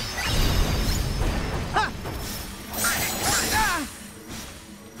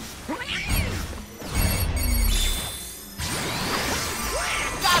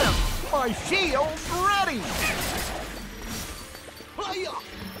 Got him! My shield's ready!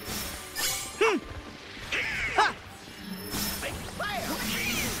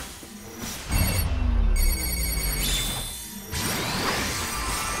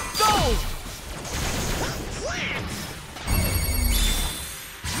 Go!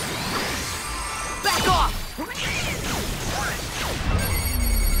 Back off!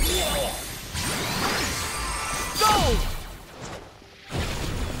 Go!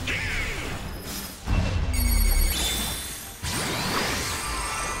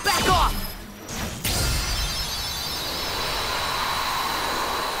 Back off!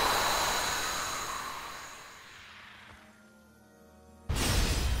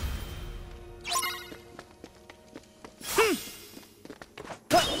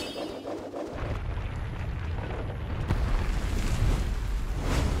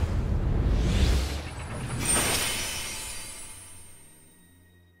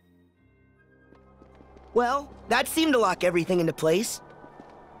 Well, that seemed to lock everything into place.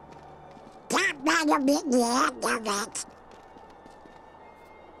 That might have been the end of it.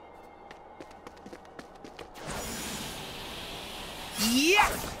 Yeah!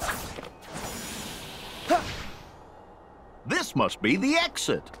 This must be the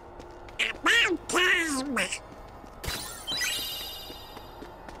exit. About time.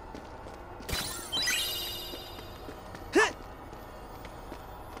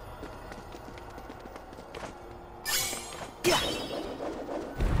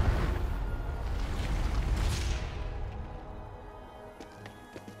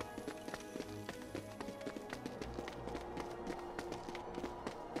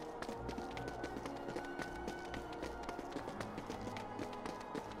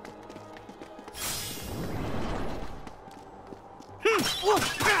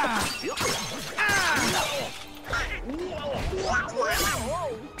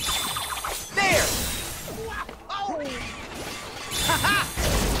 There!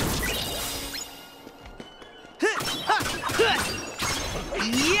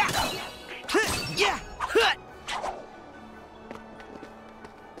 Yeah! Yeah!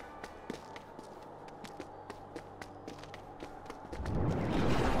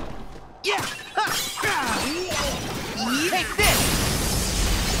 Yeah! Take this!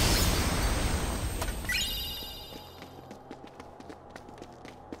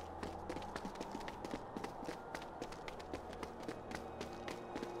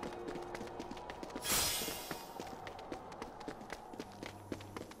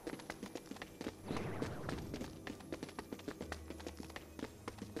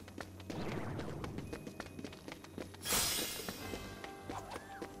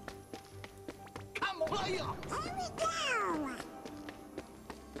 Here we go.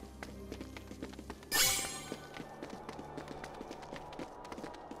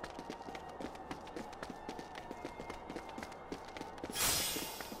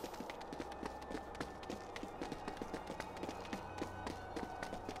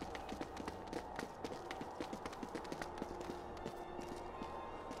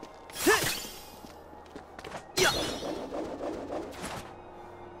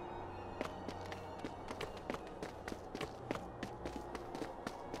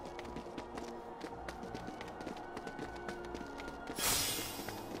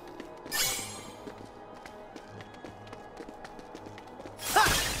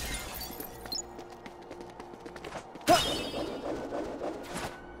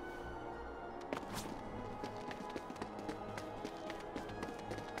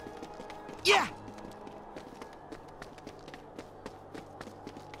 Yeah!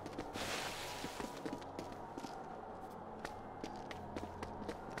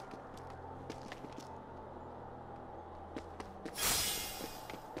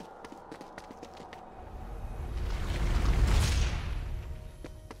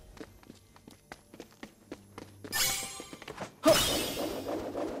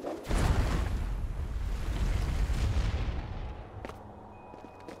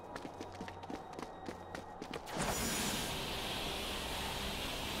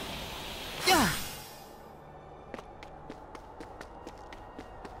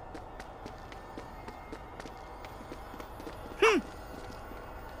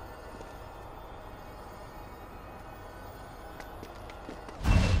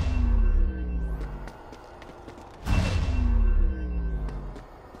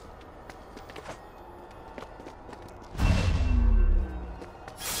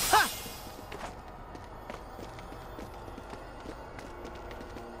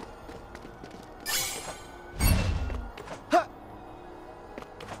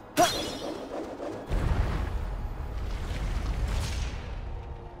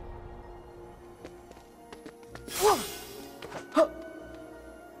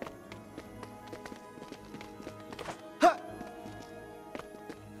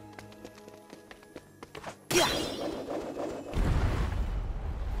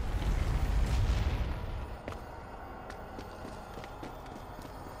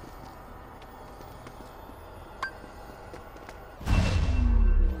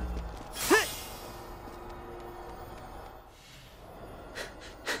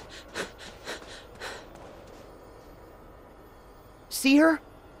 See her?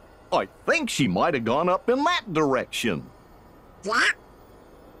 I think she might have gone up in that direction. Yeah?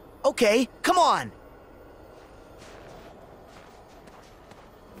 Okay, come on!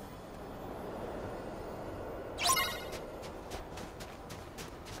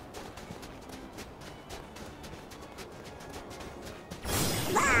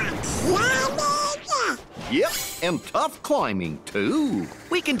 Yep, and tough climbing, too.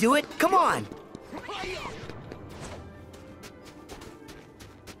 We can do it, come on!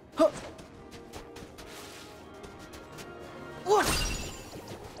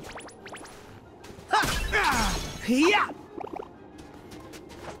 Yeah!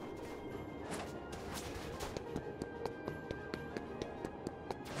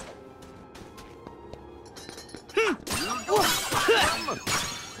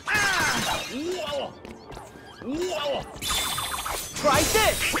 Try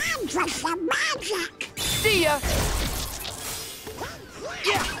this! Time for some magic! See ya!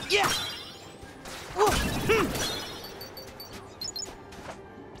 Yeah, yeah!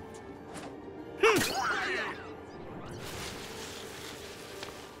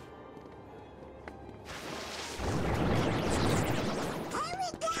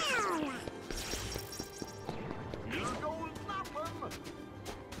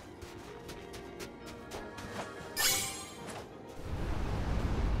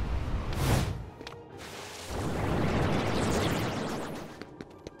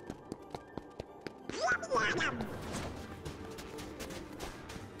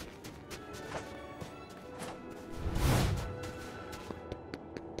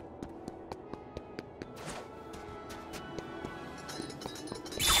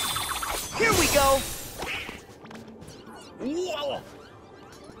 Here we go!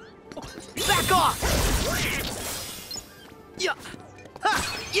 Back off! Yeah! Ha!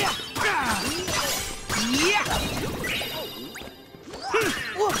 Yeah! Yeah!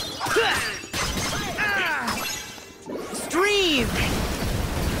 Stream!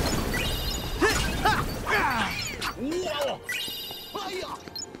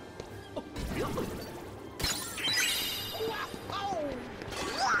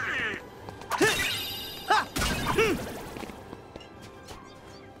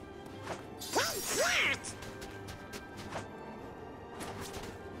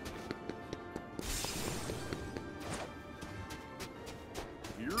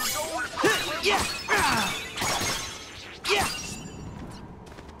 Yeah! Yeah!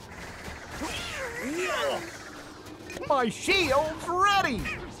 My shield's ready!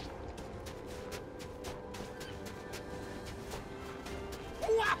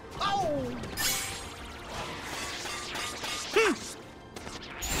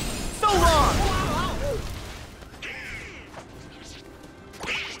 So long!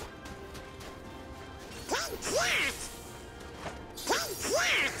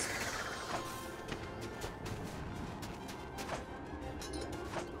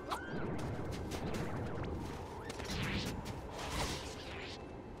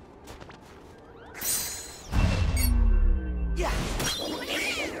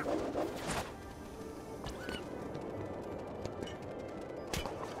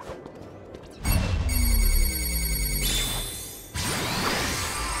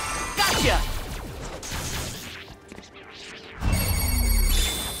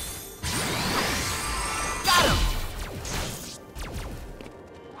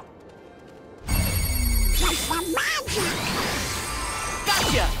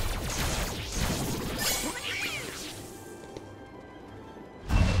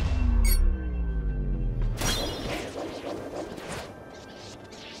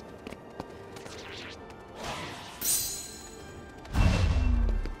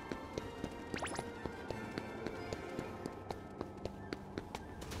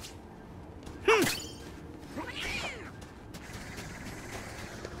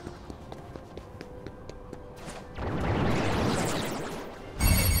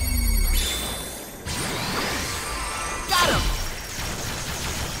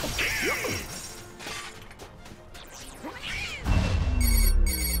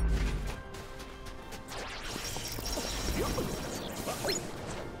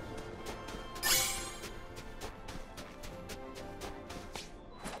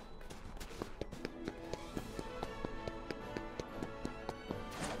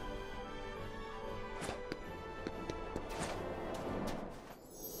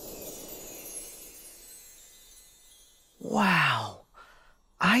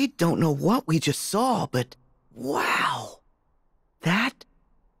 I don't know what we just saw, but wow. That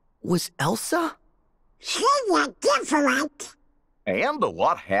was Elsa? She's different. And a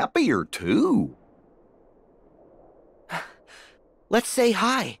lot happier, too. Let's say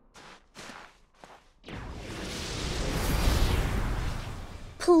hi.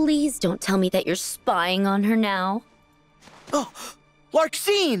 Please don't tell me that you're spying on her now. Oh,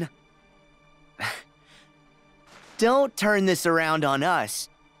 Larxene! Don't turn this around on us.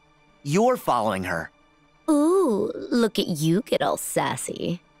 You're following her. Ooh, look at you get all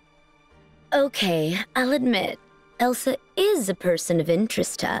sassy. Okay, I'll admit, Elsa is a person of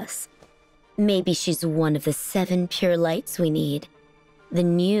interest to us. Maybe she's one of the 7 pure lights we need. The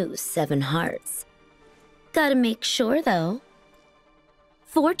new 7 hearts. Gotta make sure, though.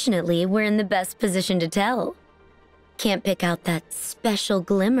 Fortunately, we're in the best position to tell. Can't pick out that special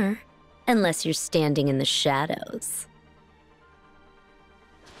glimmer unless you're standing in the shadows.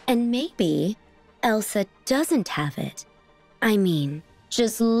 And maybe Elsa doesn't have it. I mean,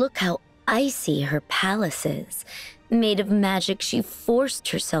 just look how icy her palace is, made of magic she forced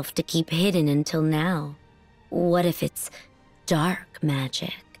herself to keep hidden until now. What if it's dark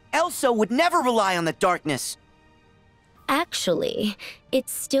magic? Elsa would never rely on the darkness. Actually,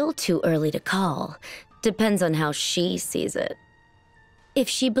 it's still too early to call. Depends on how she sees it. If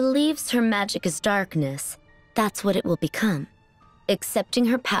she believes her magic is darkness, that's what it will become. Accepting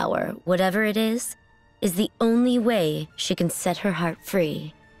her power, whatever it is the only way she can set her heart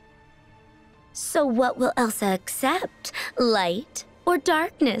free. So what will Elsa accept? Light or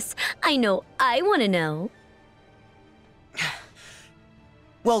darkness? I know I want to know.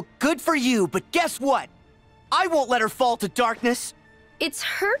 Well, good for you, but guess what? I won't let her fall to darkness. It's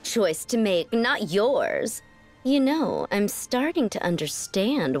her choice to make, not yours. You know, I'm starting to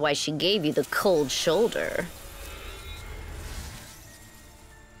understand why she gave you the cold shoulder.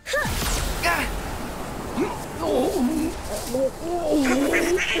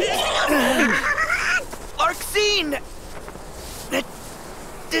 Larxene!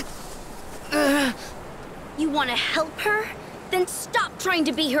 You want to help her? Then stop trying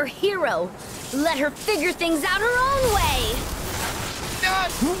to be her hero. Let her figure things out her own way.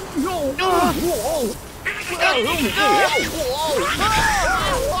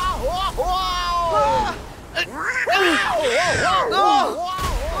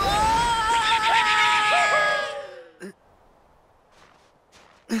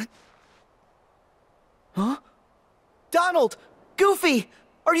 Huh? Donald! Goofy!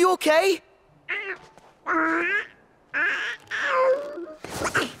 Are you okay?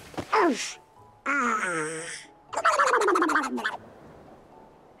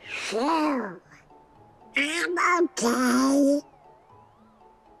 Phew. I'm okay.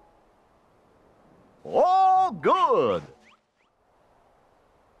 All good.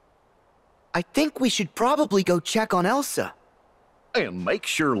 I think we should probably go check on Elsa. And make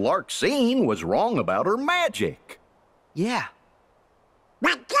sure Larxene was wrong about her magic. Yeah.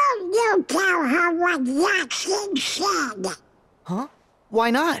 But don't you tell her what Larxene said. Huh? Why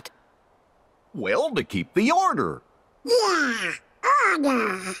not? Well, to keep the order. Yeah,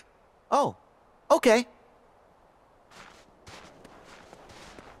 order. Oh, okay.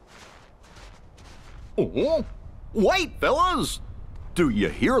 Oh, wait, fellas! Do you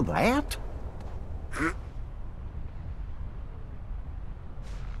hear that? Huh?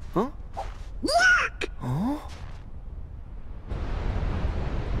 Huh? Look! Huh?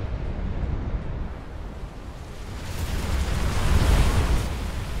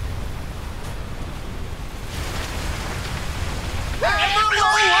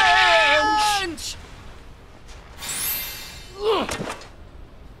 Avalanche!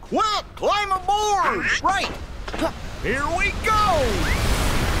 Quick, climb aboard! Right! Here we go!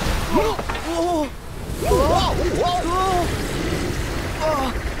 Whoa.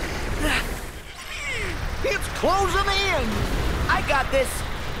 It's closing in! I got this.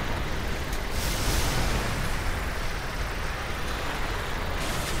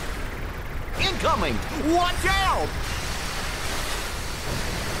 Incoming! Watch out!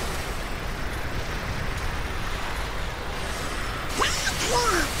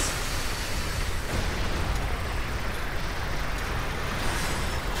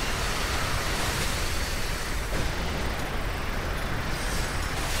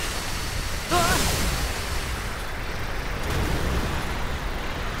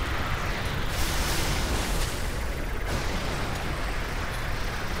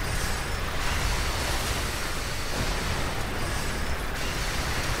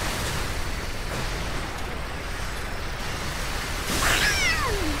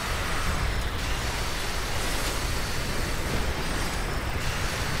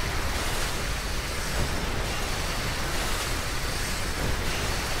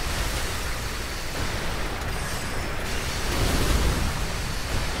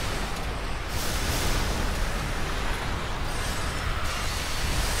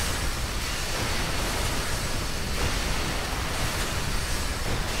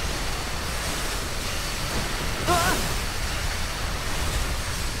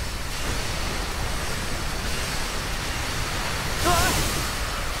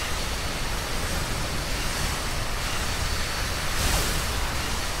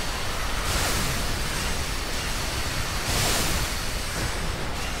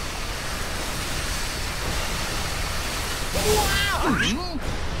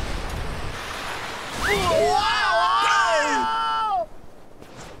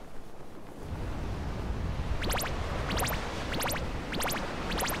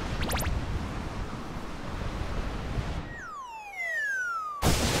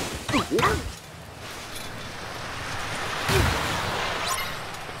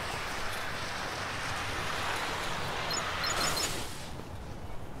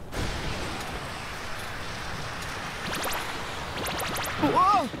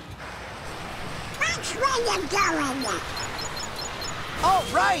 you going? All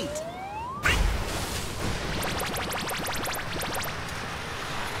right!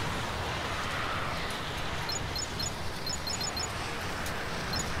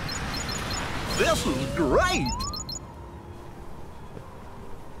 This is great!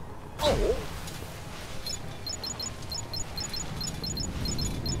 Oh.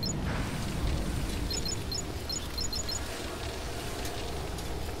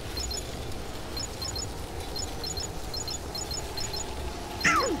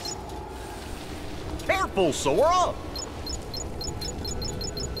 Careful, Sora!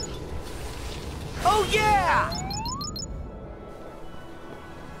 Oh yeah!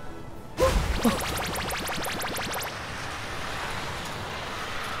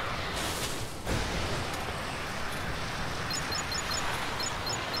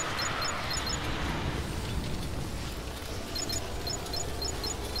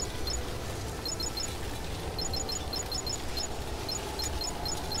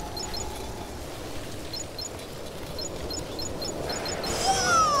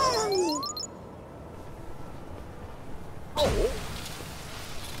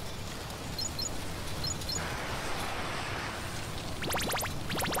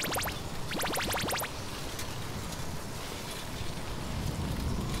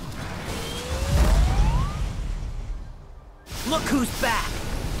 Look who's back!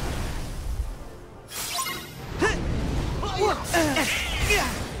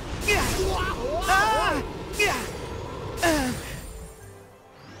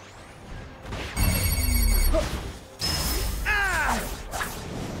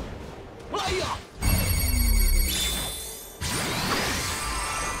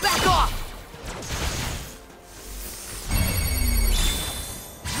 Back off!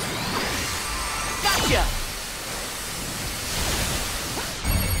 Gotcha!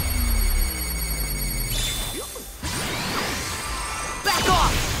 Back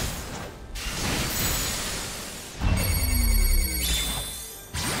off!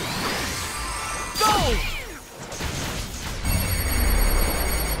 Go!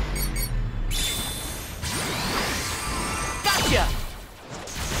 Gotcha!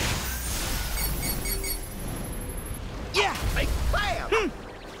 Yeah! Hey, bam!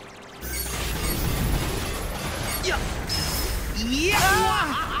 Yeah! Yeah!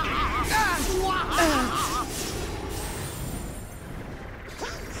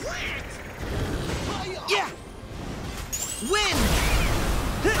 Yeah! Win!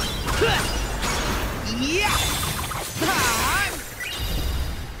 Yeah!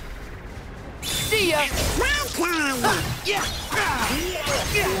 See ya! Yeah!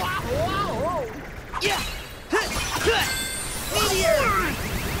 Yeah! Meteor!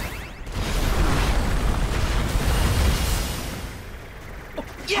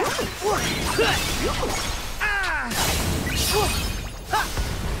 Yeah!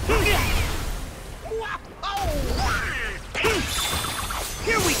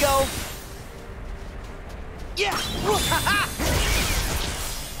 Here we go! Yeah!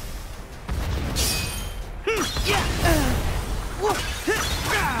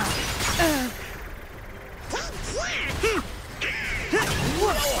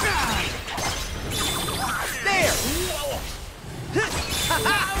 There!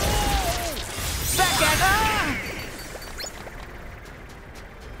 Back at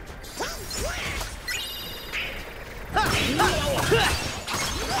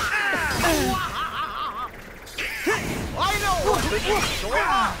I know what to do,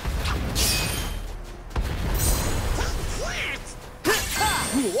 Sora!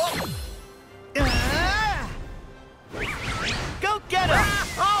 Go get him!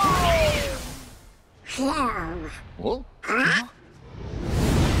 Huh?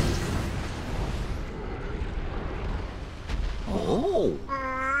 Oh.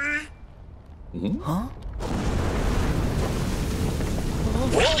 Huh?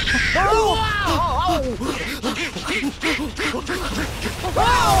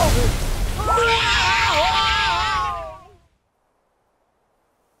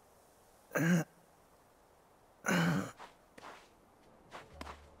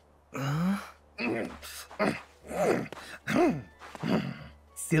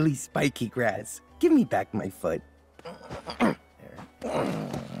 Silly spiky grass. Give me back my foot.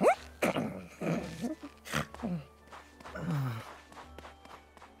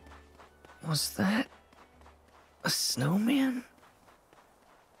 Was that a snowman?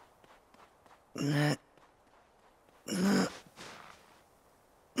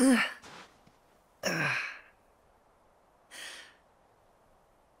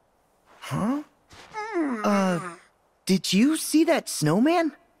 Huh? Did you see that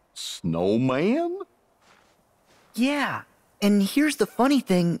snowman? Snowman? Yeah, and here's the funny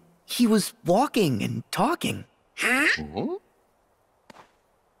thing. He was walking and talking. Huh?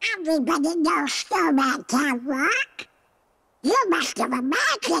 Everybody knows Snowman can't walk. You must have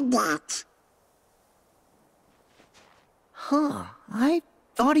imagined it. Huh, I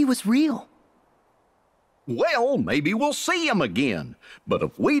thought he was real. Well, maybe we'll see him again. But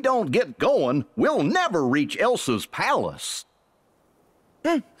if we don't get going, we'll never reach Elsa's palace.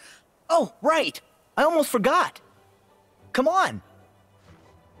 Oh, right. I almost forgot. Come on.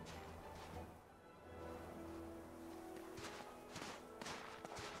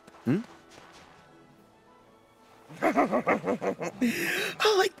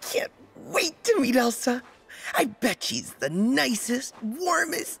 Oh, I can't wait to meet Elsa. I bet she's the nicest,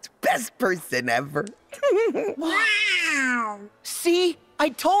 warmest, best person ever. Wow! See? I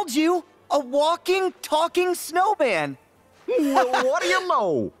told you! A walking, talking snowman! Well, what do you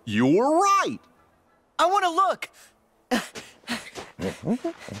know? You were right. I want to look.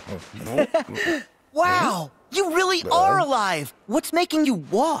 Wow! You really are alive! What's making you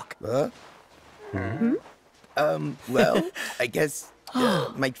walk? Well, I guess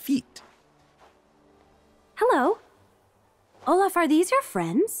my feet. Hello. Olaf, are these your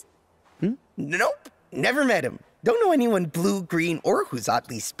friends? Nope, never met him. Don't know anyone blue, green, or who's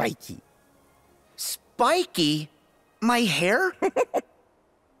oddly spiky. Spiky? My hair?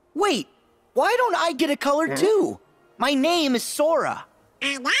 Wait, why don't I get a color too? My name is Sora.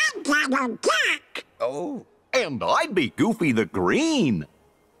 And I'm Tangled Duck. Oh. And I'd be Goofy the Green.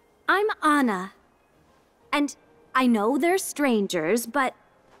 I'm Anna. And I know they're strangers, but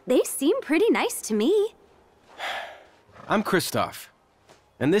they seem pretty nice to me. I'm Kristoff.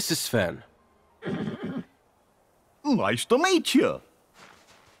 And this is Sven. Nice to meet you.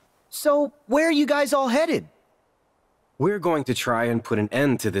 So, where are you guys all headed? We're going to try and put an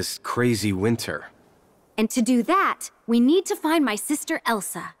end to this crazy winter. And to do that, we need to find my sister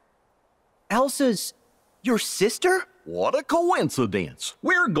Elsa. Elsa's your sister? What a coincidence.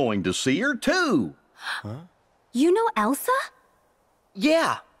 We're going to see her too. Huh? You know Elsa?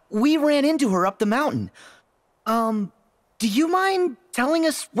 Yeah, we ran into her up the mountain. Do you mind telling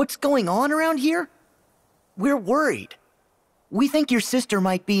us what's going on around here? We're worried. We think your sister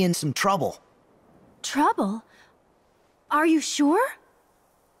might be in some trouble. Trouble? Are you sure?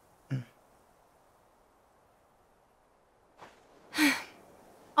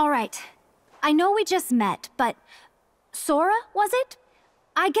 All right. I know we just met, but Sora, was it?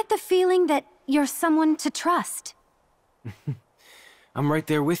 I get the feeling that you're someone to trust. I'm right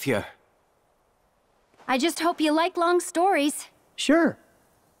there with you. I just hope you like long stories. Sure.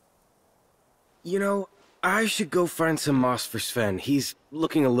 You know, I should go find some moss for Sven. He's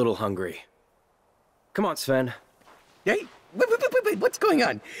looking a little hungry. Come on, Sven. Hey, wait, what's going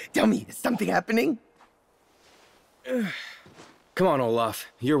on? Tell me, is something happening? Come on, Olaf.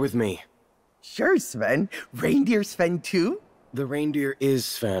 You're with me. Sure, Sven. Reindeer Sven too? The reindeer is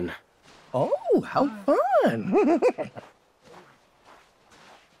Sven. Oh, how fun!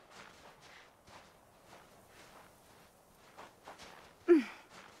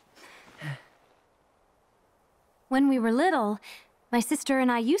 When we were little, my sister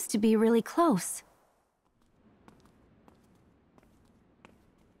and I used to be really close.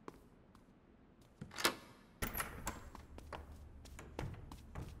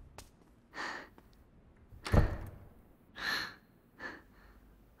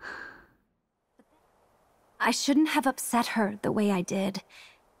 I shouldn't have upset her the way I did.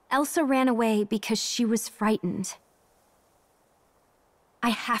 Elsa ran away because she was frightened.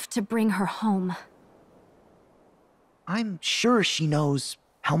 I have to bring her home. I'm sure she knows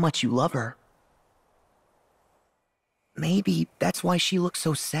how much you love her. Maybe that's why she looks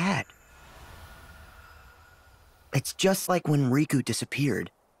so sad. It's just like when Riku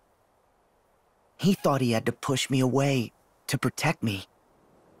disappeared. He thought he had to push me away to protect me.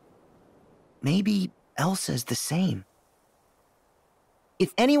 Maybe Elsa's the same.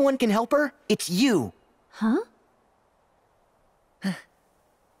 If anyone can help her, it's you. Huh?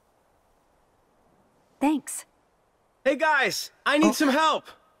 Thanks. Hey guys, I need some help.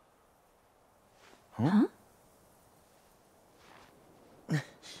 Huh?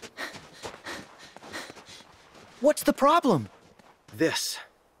 What's the problem? This.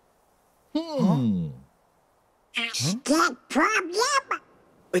 A stick problem?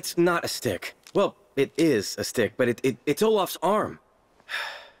 It's not a stick. Well, it is a stick, but it's Olaf's arm.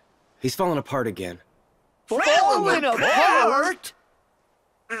 He's fallen apart again. Fallen apart?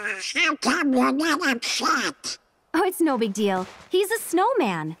 How come you're not upset? Oh, it's no big deal. He's a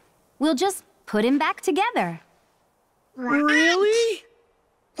snowman. We'll just put him back together. What? Really?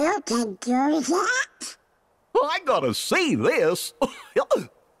 You can do that? I gotta see this.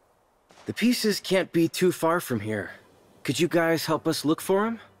 The pieces can't be too far from here. Could you guys help us look for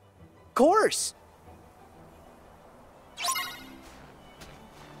him? Of course.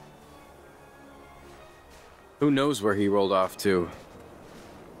 Who knows where he rolled off to?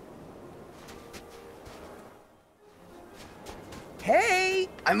 Hey,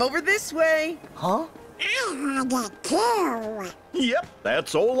 I'm over this way. Huh? I heard it too. Yep,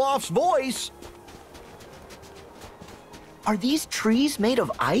 that's Olaf's voice. Are these trees made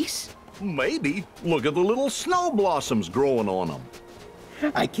of ice? Maybe. Look at the little snow blossoms growing on them.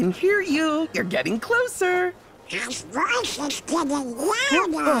 I can hear you. You're getting closer. His voice is getting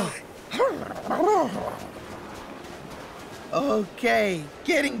louder. Okay,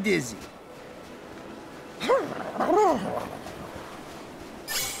 getting dizzy.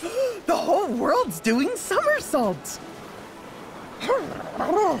 The whole world's doing somersaults.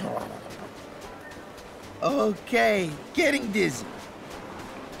 Okay, getting dizzy.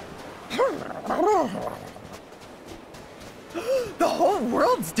 The whole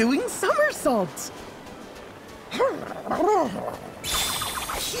world's doing somersaults. Here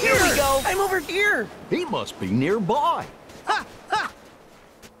we go. I'm over here. He must be nearby. Ha! Ha!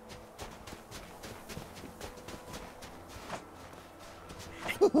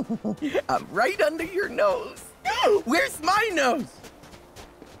 I'm right under your nose. Where's my nose?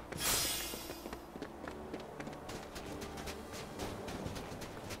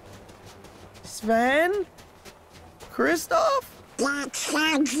 Sven? Kristoff? That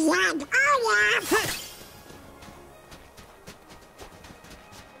sounds like Olaf.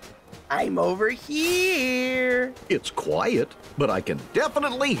 I'm over here. It's quiet, but I can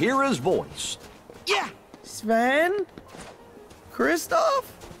definitely hear his voice. Yeah. Sven? Kristoff?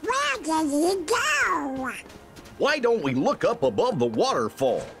 Where did he go? Why don't we look up above the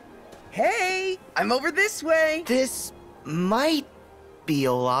waterfall? Hey, I'm over this way. This might be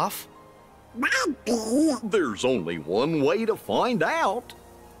Olaf. Might be. There's only one way to find out.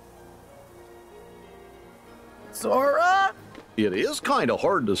 Sora? It is kind of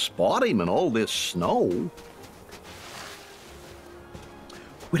hard to spot him in all this snow.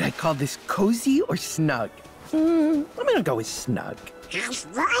 Would I call this cozy or snug? I'm gonna go with snug. His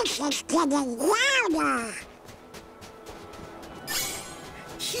voice is getting louder.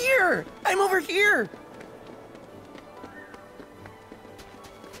 Here! I'm over here!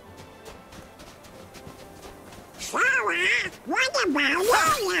 Sora, what about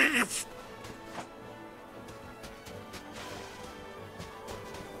Olaf?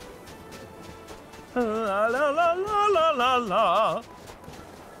 La la la la la la la.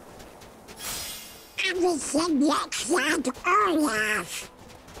 Everything looks like Olaf.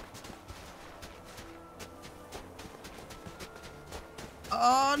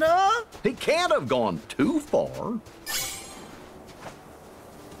 Anna? He can't have gone too far.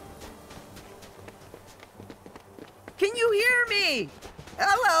 Can you hear me?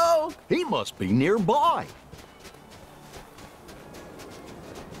 Hello? He must be nearby.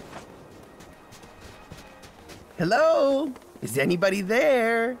 Hello? Is anybody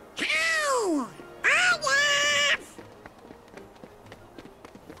there? Hey! Olaf!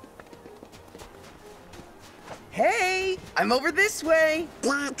 Hey, I'm over this way.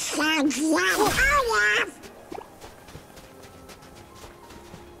 That sounds like Olaf.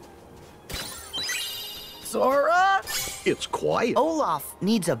 Sora? It's quiet. Olaf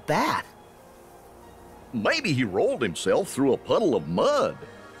needs a bath. Maybe he rolled himself through a puddle of mud.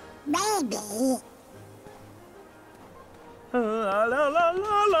 Maybe. La la la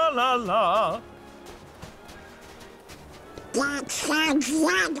la la la la. That sounds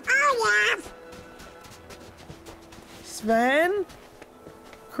like Olaf. Sven?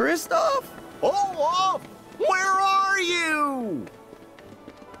 Kristoff? Olaf! Where are you?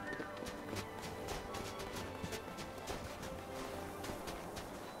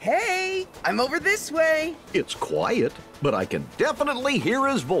 Hey, I'm over this way. It's quiet, but I can definitely hear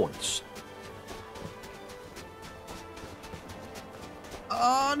his voice.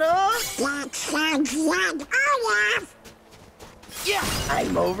 Anna? That sounds like Olaf. Yeah,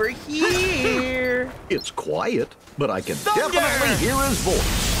 I'm over here. It's quiet, but I can definitely hear his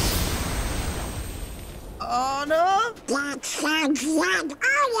voice. Anna? That sounds like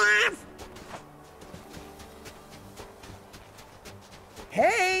Olaf.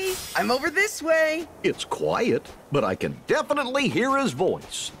 Hey, I'm over this way. It's quiet, but I can definitely hear his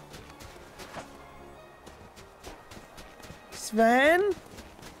voice. Sven?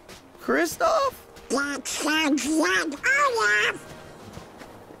 Kristoff? That sounds like Olaf.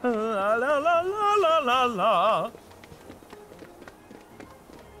 La la la la la la la.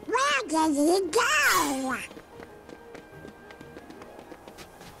 Where Where did he go?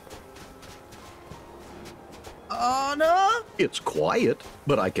 Anna? It's quiet,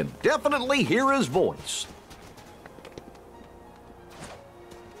 but I can definitely hear his voice.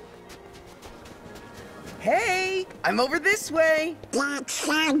 Hey, I'm over this way. That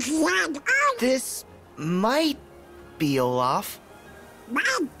sounds like This might be Olaf.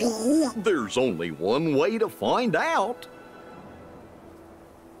 Might be. There's only one way to find out.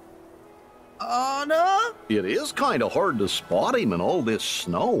 Anna? It is kind of hard to spot him in all this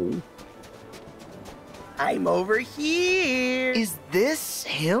snow. I'm over here. Is this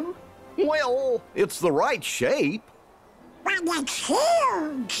him? Well, it's the right shape. But it's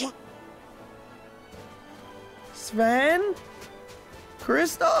huge. Sven?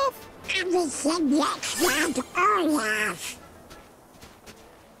 Kristoff? Everything looks like Olaf.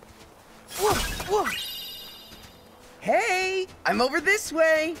 Whoa. Hey, I'm over this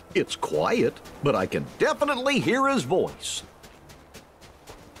way. It's quiet, but I can definitely hear his voice.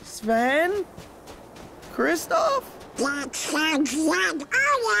 Sven? Kristoff? That sounds like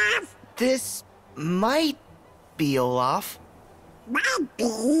Olaf. This might be Olaf. Might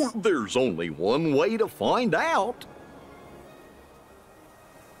be. There's only one way to find out.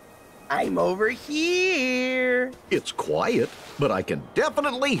 I'm over here. It's quiet, but I can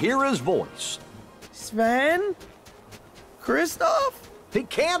definitely hear his voice. Sven? Kristoff? He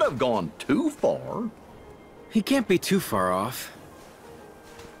can't have gone too far. He can't be too far off.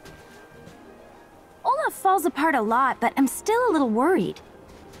 Olaf falls apart a lot, but I'm still a little worried.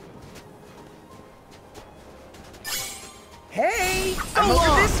 Hey, I'm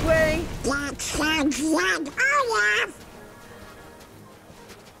over this way. That sounds like Olaf.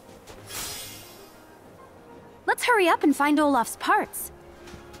 Let's hurry up and find Olaf's parts.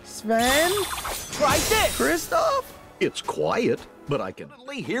 Sven? Try this! Kristoff? It's quiet, but I can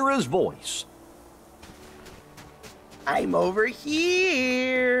definitely hear his voice. I'm over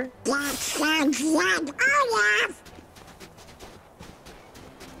here. That sounds like Olaf.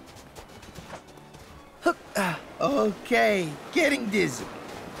 Okay, getting dizzy.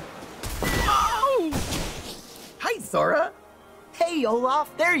 Oh! Hi, Sora. Hey,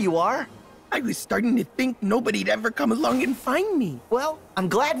 Olaf, there you are. I was starting to think nobody'd ever come along and find me. Well, I'm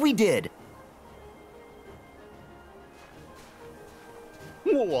glad we did.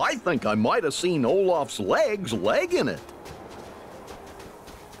 Well, I think I might have seen Olaf's legs legging it.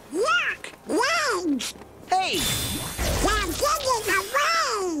 Look, legs. Hey! They're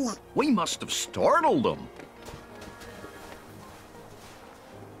getting away. We must have startled them.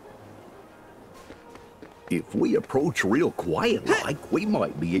 If we approach real quiet like, we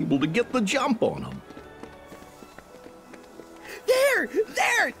might be able to get the jump on them. There!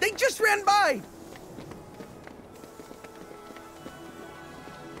 They just ran by.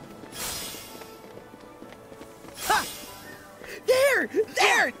 Ha!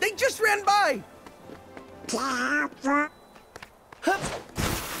 There! They just ran by.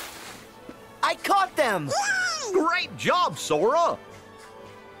 I caught them! Great job, Sora!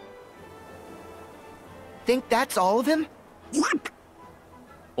 Think that's all of him? Yep.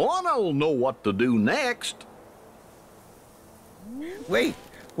 Ana'll know what to do next. Wait,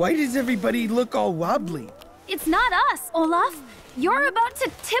 why does everybody look all wobbly? It's not us, Olaf. You're about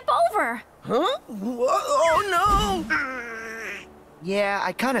to tip over. Huh? Oh no! Yeah,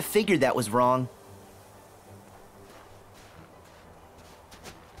 I kind of figured that was wrong.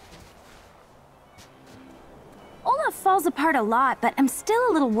 Olaf falls apart a lot, but I'm still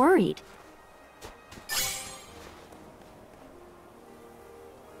a little worried.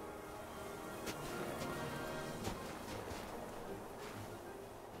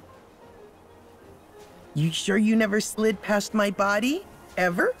 You sure you never slid past my body?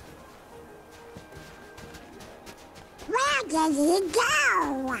 Ever? Where did he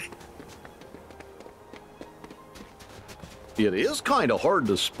go? It is kind of hard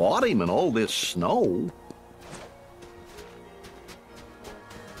to spot him in all this snow.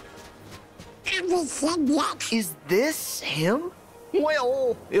 Everything looks. Is this him?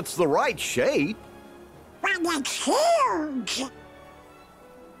 Well, it's the right shape. But it's huge.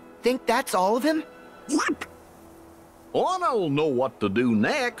 Think that's all of him? Yep. Ana'll know what to do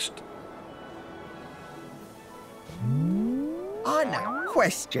next. Anna,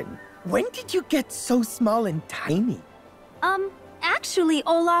 question. When did you get so small and tiny? Actually,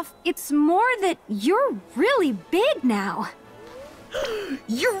 Olaf, it's more that you're really big now.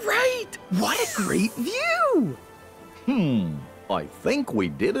 You're right! What a great view! I think we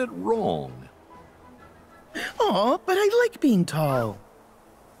did it wrong. Aw, but I like being tall.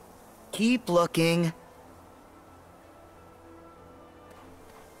 Keep looking.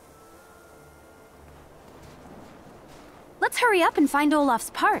 hurry up and find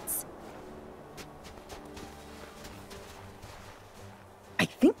Olaf's parts. I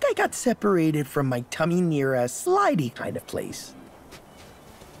think I got separated from my tummy near a slidey kind of place.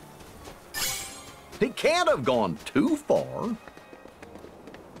 He can't have gone too far.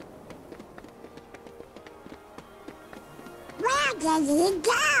 Where did he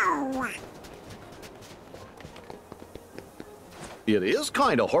go? It is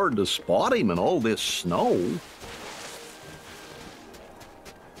kind of hard to spot him in all this snow.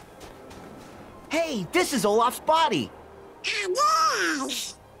 Hey, this is Olaf's body.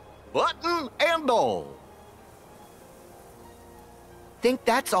 Yes! Button and all. Think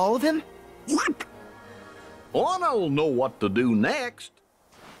that's all of him? Yep. Ana'll know what to do next.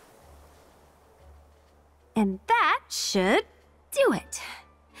 And that should do it.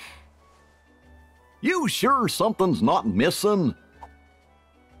 You sure something's not missing?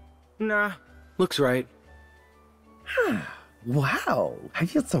 Nah, looks right. Wow, I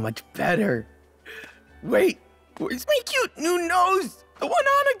feel so much better. Wait, where's my cute new nose? The one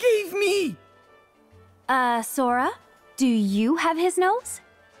Anna gave me! Sora, do you have his nose?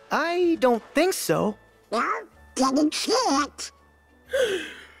 I don't think so. No, didn't see it.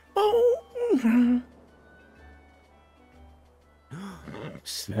 Oh.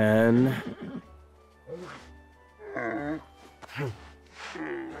 Sven.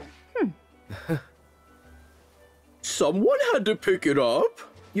 Someone had to pick it up.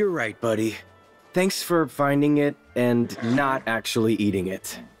 You're right, buddy. Thanks for finding it and not actually eating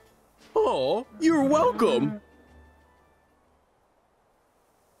it. Oh, you're welcome.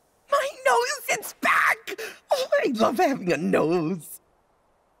 My nose is back! Oh, I love having a nose.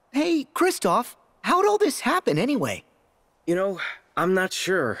 Hey, Kristoff, how'd all this happen anyway? You know, I'm not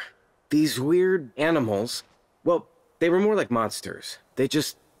sure. These weird animals, well, they were more like monsters. They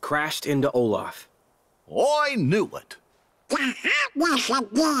just crashed into Olaf. I knew it. The Heartless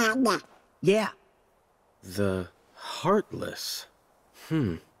again. Yeah. The Heartless.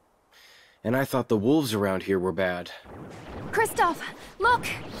 And I thought the wolves around here were bad. Kristoff, look!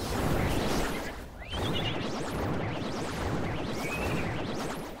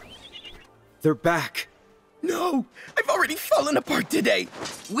 They're back. No, I've already fallen apart today.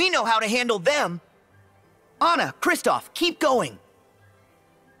 We know how to handle them. Anna, Kristoff, keep going.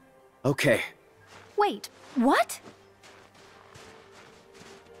 Okay. Wait, what?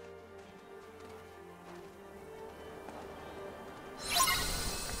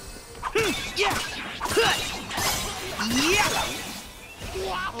 Yeah! Yeah!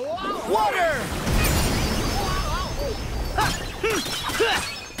 Water!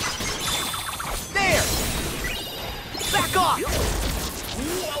 There! Back off!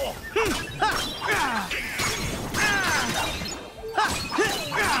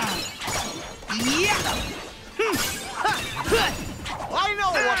 I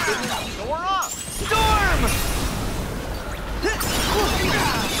know what to do, Sora! Storm!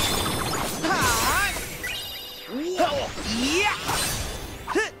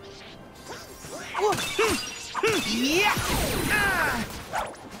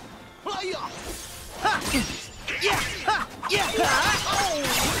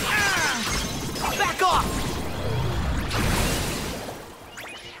 Back off!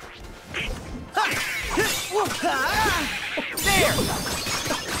 There!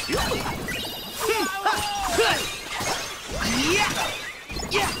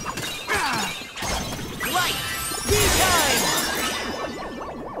 Light! Time!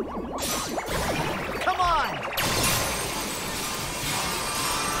 Come on!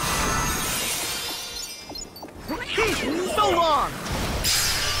 So long!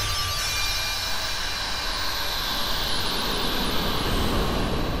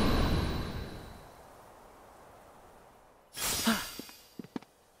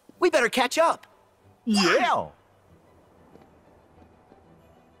 We better catch up. Yeah!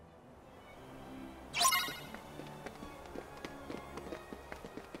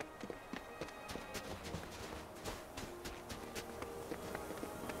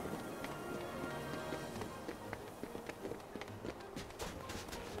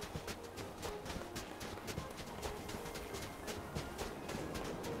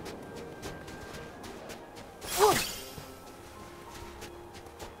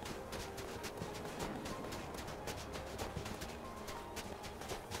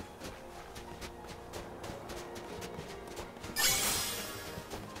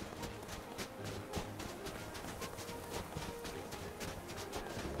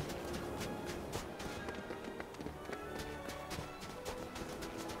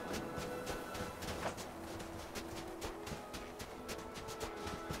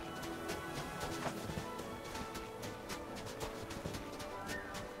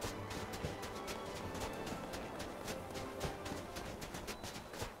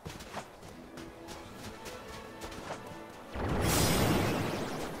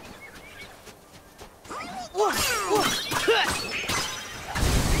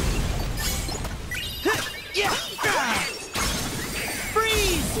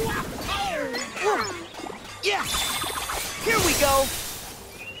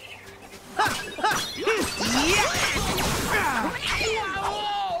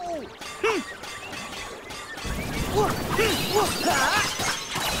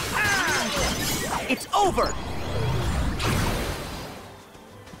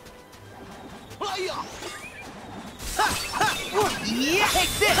 Take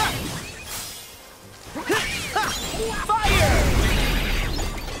this! Fire!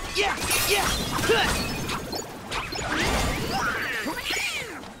 Yeah! Yeah!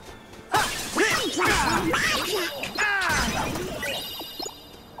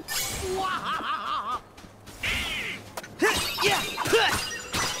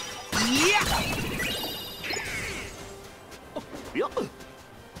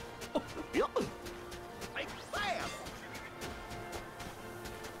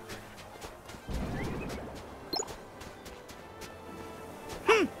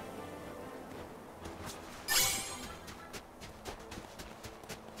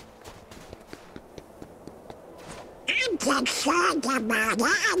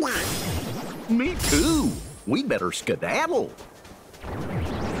 Me too. We better skedaddle.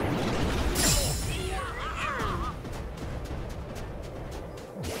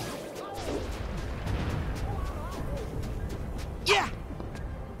 Yeah!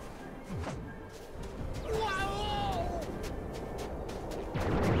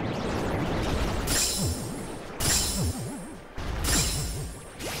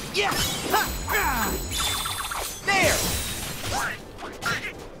 Yeah! Ha! There!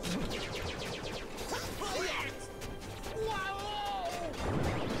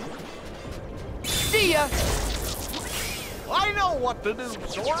 See ya! I know what to do,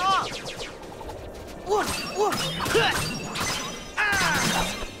 Sora.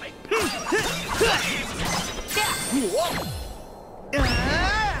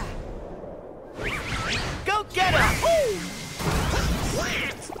 Go get him!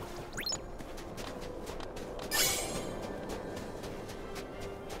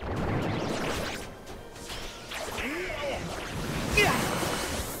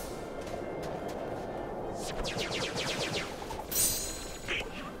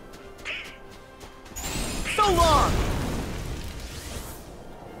 So long!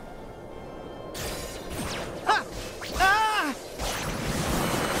 Ha! Ah!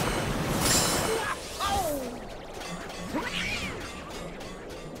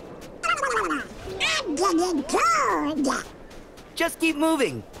 I'm getting cold. Just keep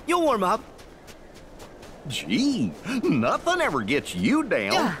moving. You'll warm up. Gee, nothing ever gets you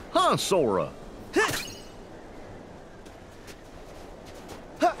down, huh, Sora?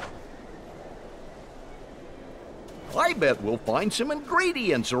 I bet we'll find some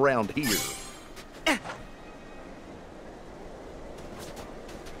ingredients around here.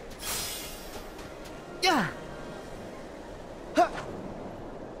 Yeah.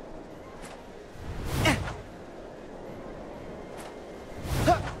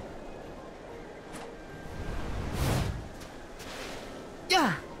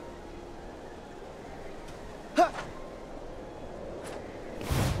 Yeah.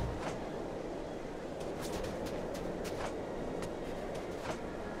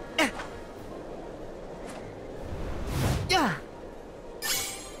 Yeah.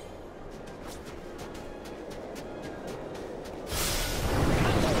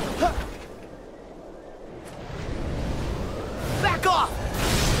 Back off.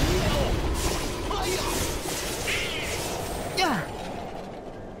 Yeah.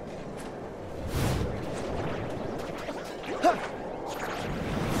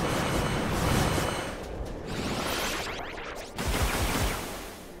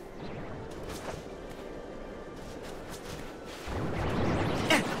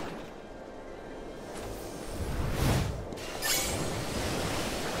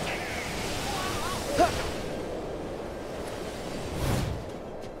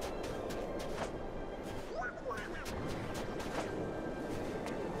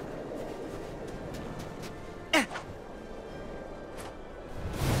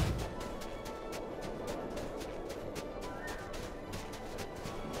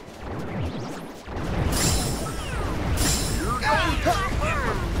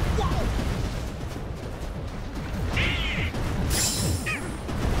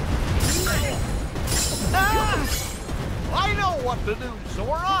 I know what to do,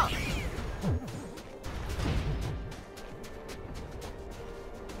 Sora.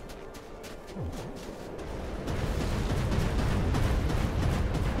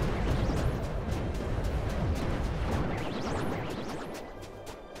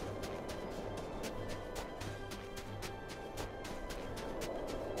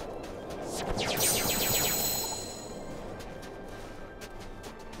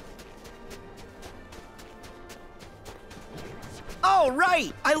 Oh,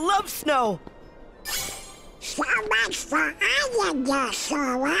 right! I love snow! So much for Islander,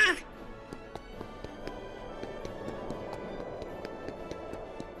 Sora.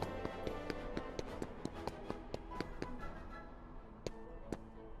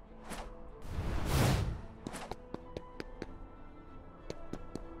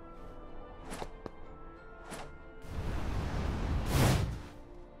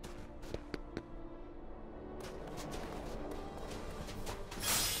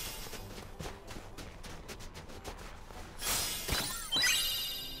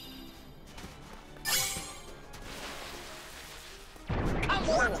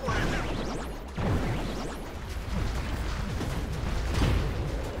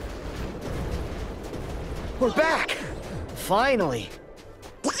 We're back! Finally!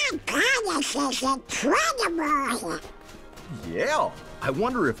 That palace is incredible! Yeah, I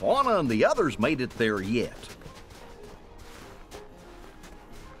wonder if Anna and the others made it there yet.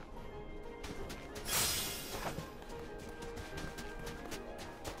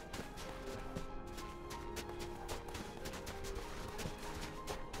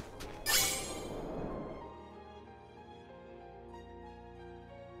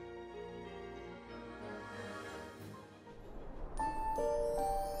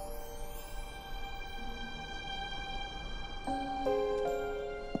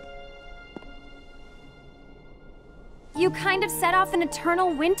 You kind of set off an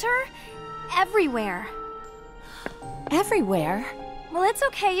eternal winter? Everywhere. Everywhere? Well, it's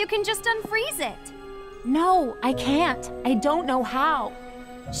okay, you can just unfreeze it. No, I can't. I don't know how.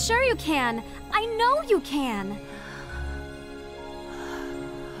 Sure you can. I know you can.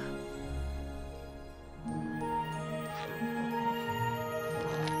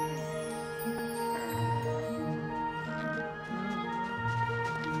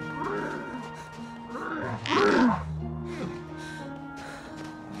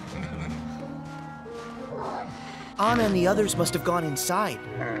 Anna and the others must have gone inside.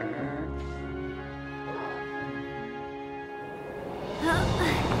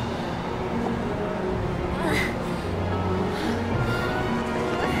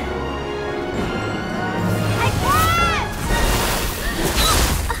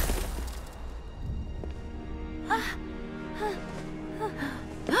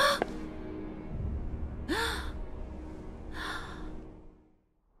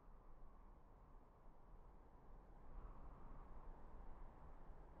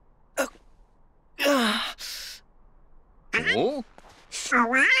 Oh?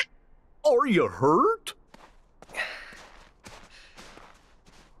 Are you hurt?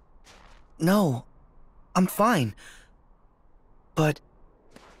 No, I'm fine. But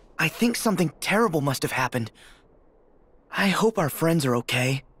I think something terrible must have happened. I hope our friends are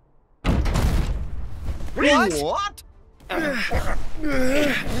okay. What? Stop!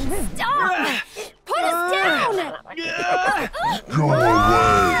 Put us down! Go away!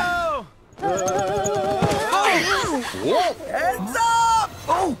 Heads up!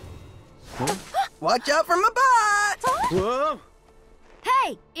 Oh! Watch out for my butt! Whoa!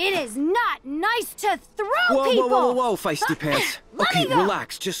 Hey, it is not nice to throw Whoa, people! whoa, whoa, whoa, feisty pants. Let me Okay, go.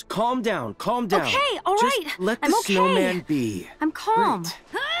 relax. Just calm down, calm down. Okay, all Just right. let the I'm okay. snowman be. I'm calm.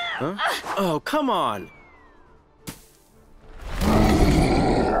 Huh? Oh, come on.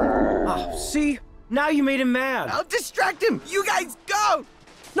 Oh, see? Now you made him mad. I'll distract him! You guys go!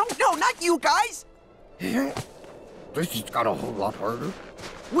 No, not you guys! This has got a whole lot harder.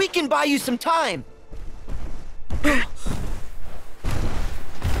 We can buy you some time!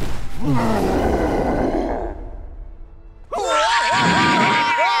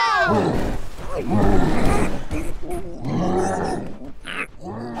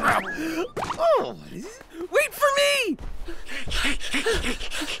 Oh, wait for me!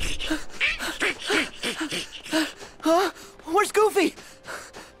 Huh? Where's Goofy?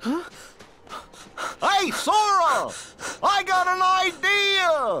 Huh? Hey, Sora! I got an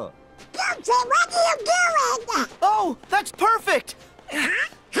idea! Goofy, what are you doing? Oh, that's perfect! Hey!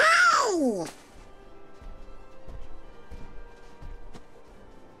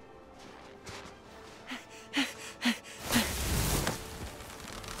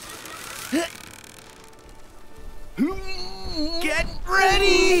 Get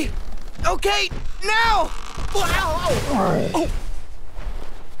ready! Okay, now! Oh,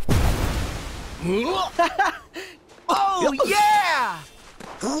 oh yeah!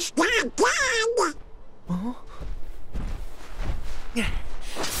 He's not done!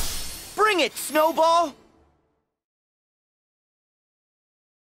 Bring it, Snowball!